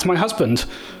attacked my husband.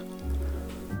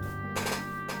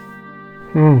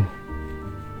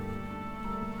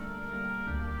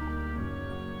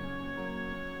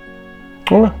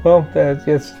 Well,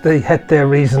 yes, they had their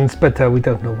reasons, but we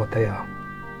don't know what they are.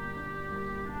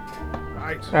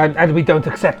 Right. And we don't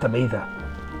accept them either,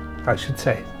 I should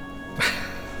say.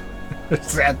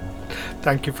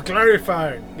 Thank you for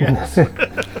clarifying. Yes.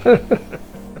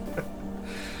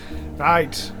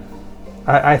 Right.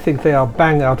 I think they are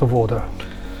bang out of order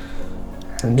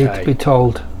and need to be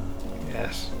told.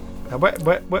 Yes. Now,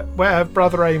 where have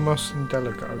Brother Amos and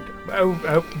Della gone?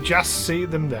 Oh, just see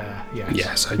them there. Yes.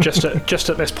 Yeah, so just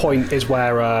at this point is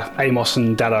where Amos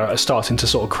and Della are starting to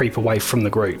sort of creep away from the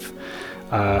group.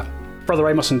 Brother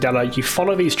Amos and Della, you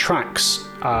follow these tracks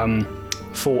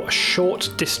for a short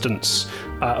distance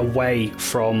away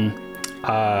from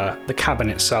the cabin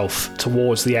itself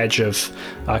towards the edge of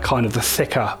kind of the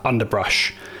thicker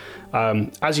underbrush.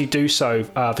 As you do so,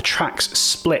 the tracks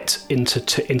split into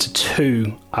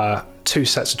two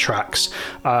sets of tracks.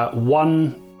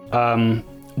 One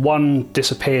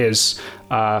disappears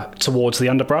towards the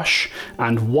underbrush,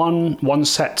 and one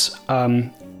set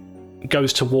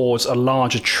goes towards a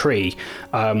larger tree.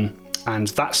 And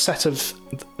that set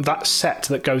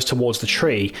that goes towards the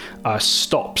tree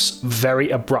stops very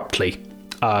abruptly.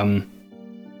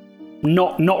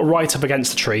 Not right up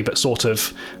against the tree, but sort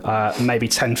of maybe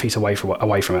 10 feet away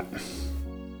from it.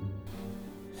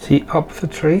 Is he up the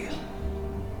tree?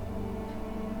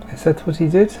 Is that what he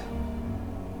did?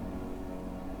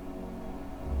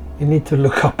 You need to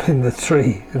look up in the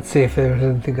tree and see if there is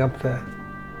anything up there.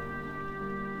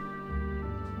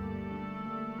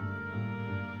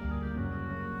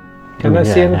 Can I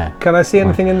see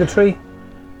anything in the tree?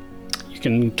 You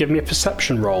can give me a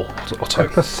perception roll, Otto. A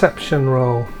perception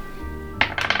roll.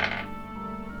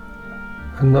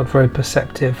 I'm not very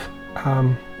perceptive.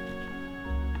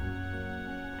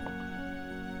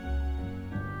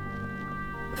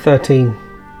 13.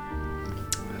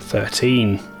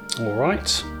 13. All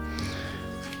right.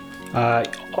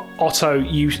 Otto,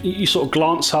 you sort of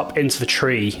glance up into the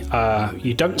tree.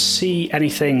 You don't see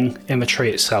anything in the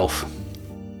tree itself.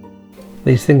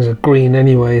 These things are green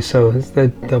anyway, so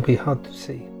they'll be hard to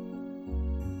see.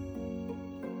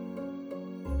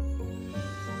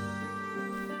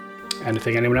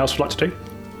 Anything anyone else would like to do?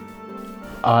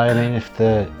 I mean, if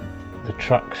the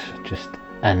tracks just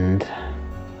end,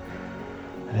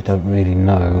 I don't really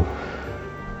know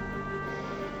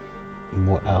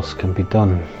what else can be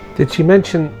done. Did she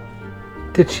mention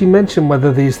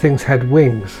whether these things had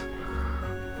wings?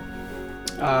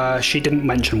 She didn't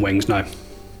mention wings, no.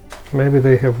 Maybe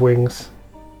they have wings.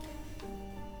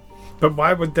 But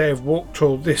why would they have walked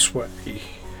all this way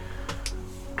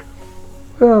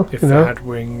Well, if they had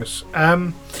wings?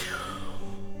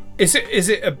 Is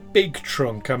it a big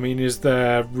trunk? I mean, is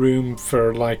there room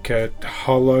for like a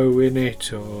hollow in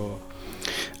it, or?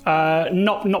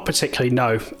 Not particularly.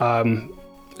 No.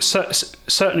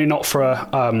 Certainly not for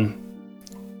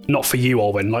not for you,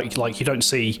 Olwyn. Like you don't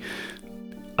see.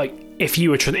 Like if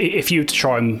you were to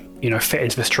try and fit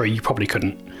into this tree, you probably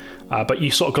couldn't. But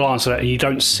you sort of glance at it and you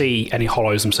don't see any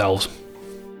hollows themselves.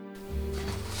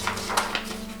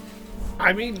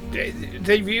 I mean,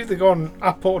 they've either gone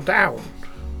up or down.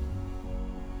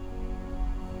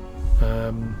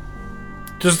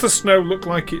 Does the snow look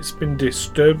like it's been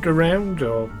disturbed around,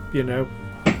 or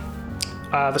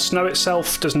The snow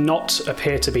itself does not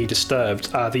appear to be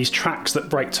disturbed. These tracks that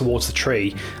break towards the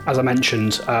tree, as I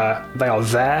mentioned, they are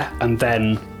there and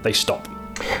then they stop.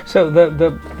 So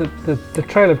the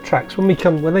trail of tracks, when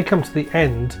they come to the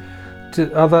end,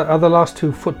 are the last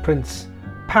two footprints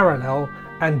parallel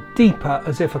and deeper,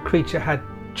 as if a creature had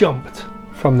jumped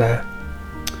from there?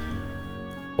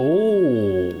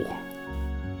 Oh.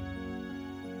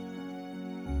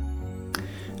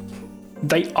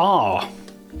 They are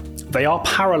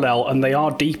parallel and they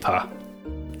are deeper.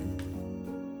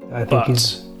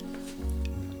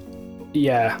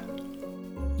 Yeah,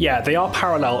 they are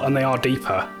parallel and they are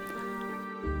deeper.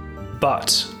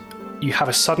 But you have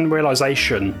a sudden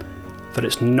realization that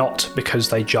it's not because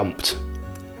they jumped.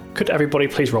 Could everybody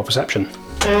please roll perception?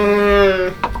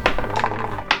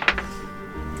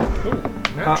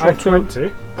 Natural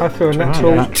 20. I threw a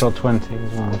natural 20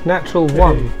 as well. Natural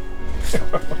 1.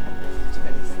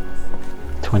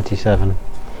 27.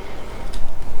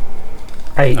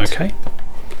 8. Okay.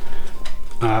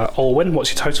 Olwyn,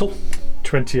 what's your total?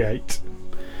 28.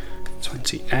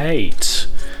 28.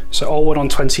 So Olwyn on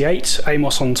 28,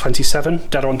 Amos on 27,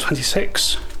 Dada on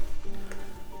 26.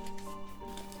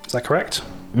 Is that correct?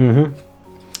 Mm-hmm.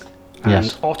 And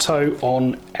Yes. Otto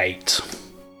on 8.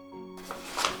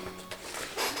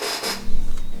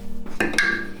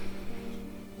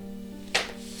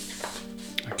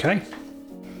 Okay.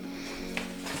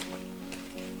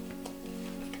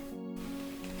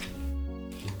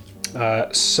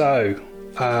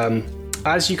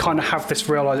 As you kind of have this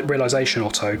realization,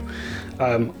 Otto,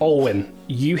 Olwyn,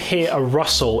 you hear a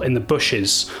rustle in the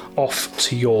bushes off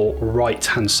to your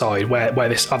right-hand side, where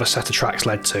this other set of tracks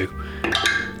led to.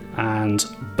 And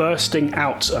bursting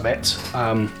out of it,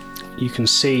 you can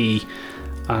see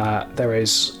there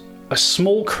is a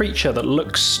small creature that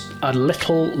looks a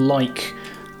little like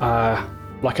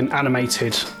an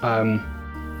animated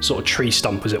sort of tree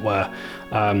stump, as it were.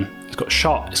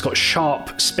 It's got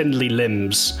sharp, spindly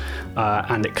limbs,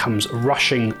 and it comes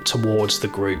rushing towards the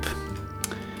group.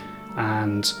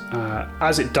 And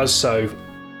as it does so,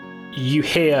 you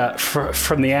hear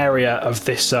from the area of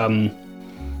this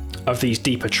of these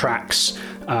deeper tracks,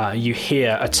 you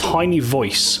hear a tiny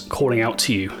voice calling out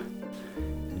to you.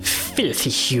 Filthy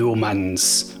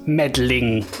humans!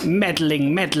 Meddling,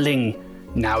 meddling, meddling!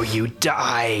 Now you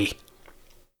die!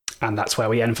 And that's where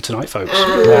we end for tonight, folks.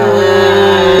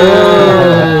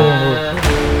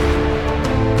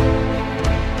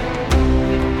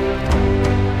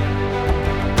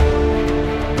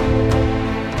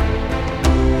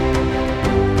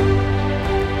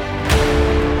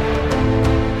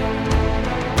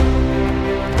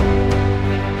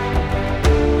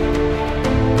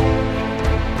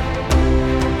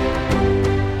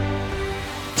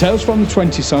 Tales from the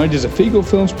 20 Side is a Feagle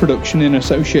Films production in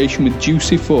association with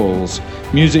Juicy Falls.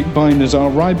 Music by Nazar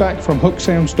Ryback from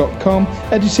hooksounds.com,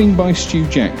 editing by Stu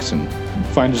Jackson.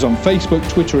 Find us on Facebook,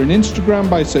 Twitter and Instagram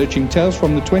by searching Tales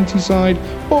from the 20 Side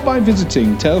or by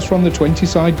visiting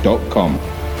talesfromthe20side.com.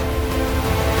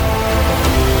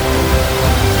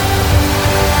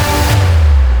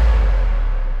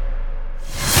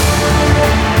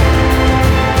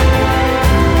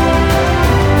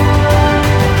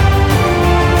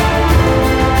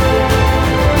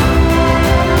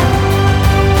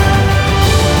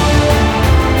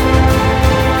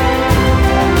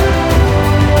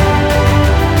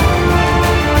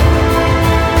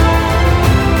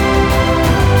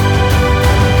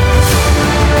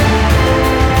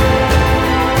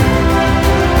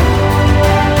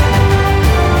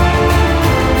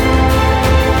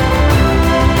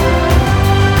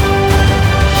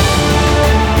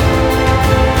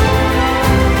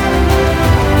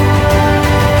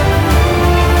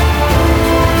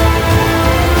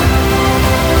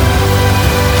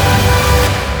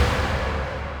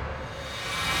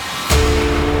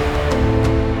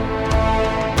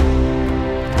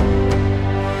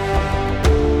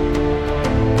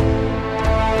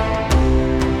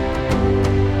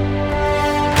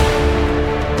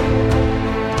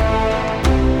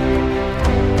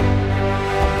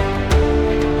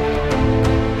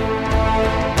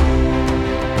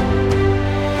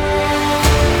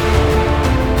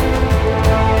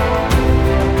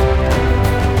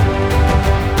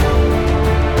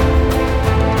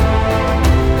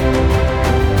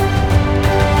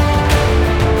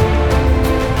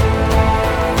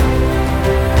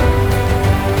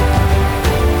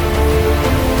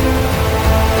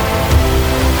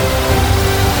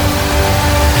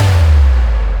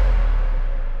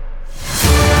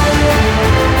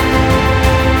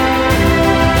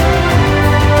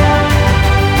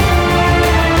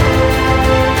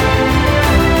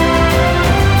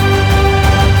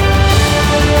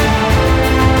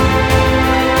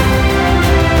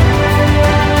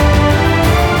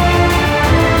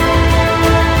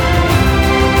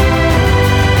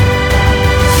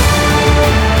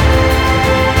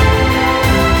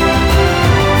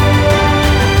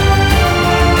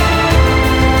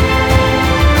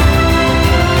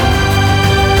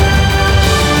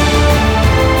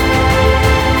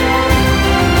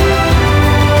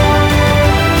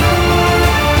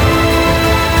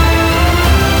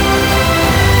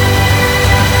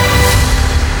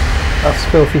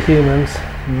 Filthy humans.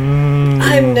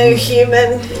 I'm no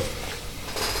human.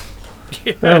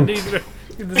 Yeah, neither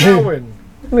is Owen.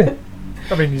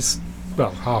 I mean, he's,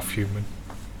 well, half human.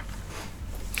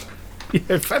 Yeah,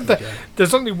 in fact,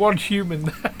 there's only one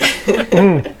human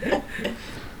there.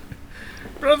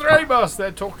 Brother Amos,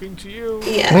 they're talking to you.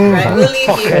 Yeah, right, we'll leave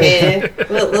you here.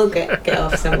 We'll get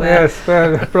off somewhere. Yes,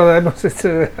 Brother Amos,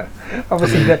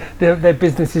 obviously their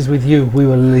business is with you. We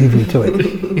will leave you to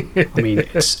it. I mean,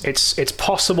 it's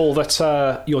possible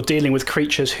that you're dealing with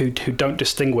creatures who don't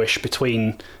distinguish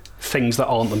between things that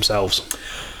aren't themselves.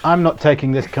 I'm not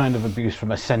taking this kind of abuse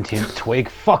from a sentient twig.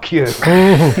 Fuck you.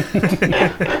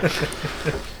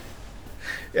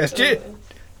 Yes, do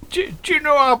you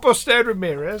know Albuster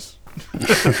Ramirez?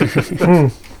 We're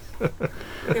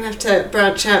going to have to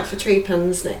branch out for tree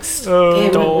puns next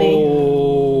game, aren't we?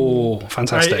 Oh,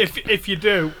 fantastic. If you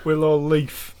do, we'll all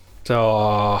leave.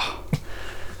 Oh.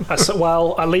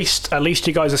 Well, at least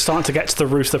you guys are starting to get to the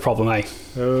root of the problem, eh?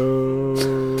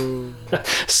 Oh.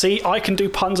 See, I can do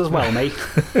puns as well, mate.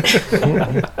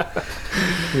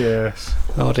 Yes.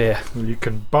 Oh, dear. Well, you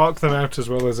can bark them out as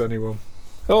well as anyone.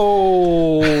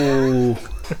 Oh.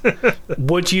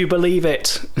 Would you believe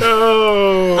it?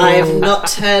 Oh. I have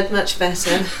not heard much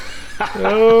better.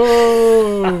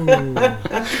 Oh.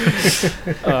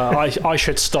 I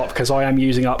should stop because I am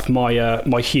using up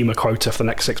my humour quota for the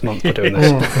next 6 months for doing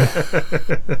this.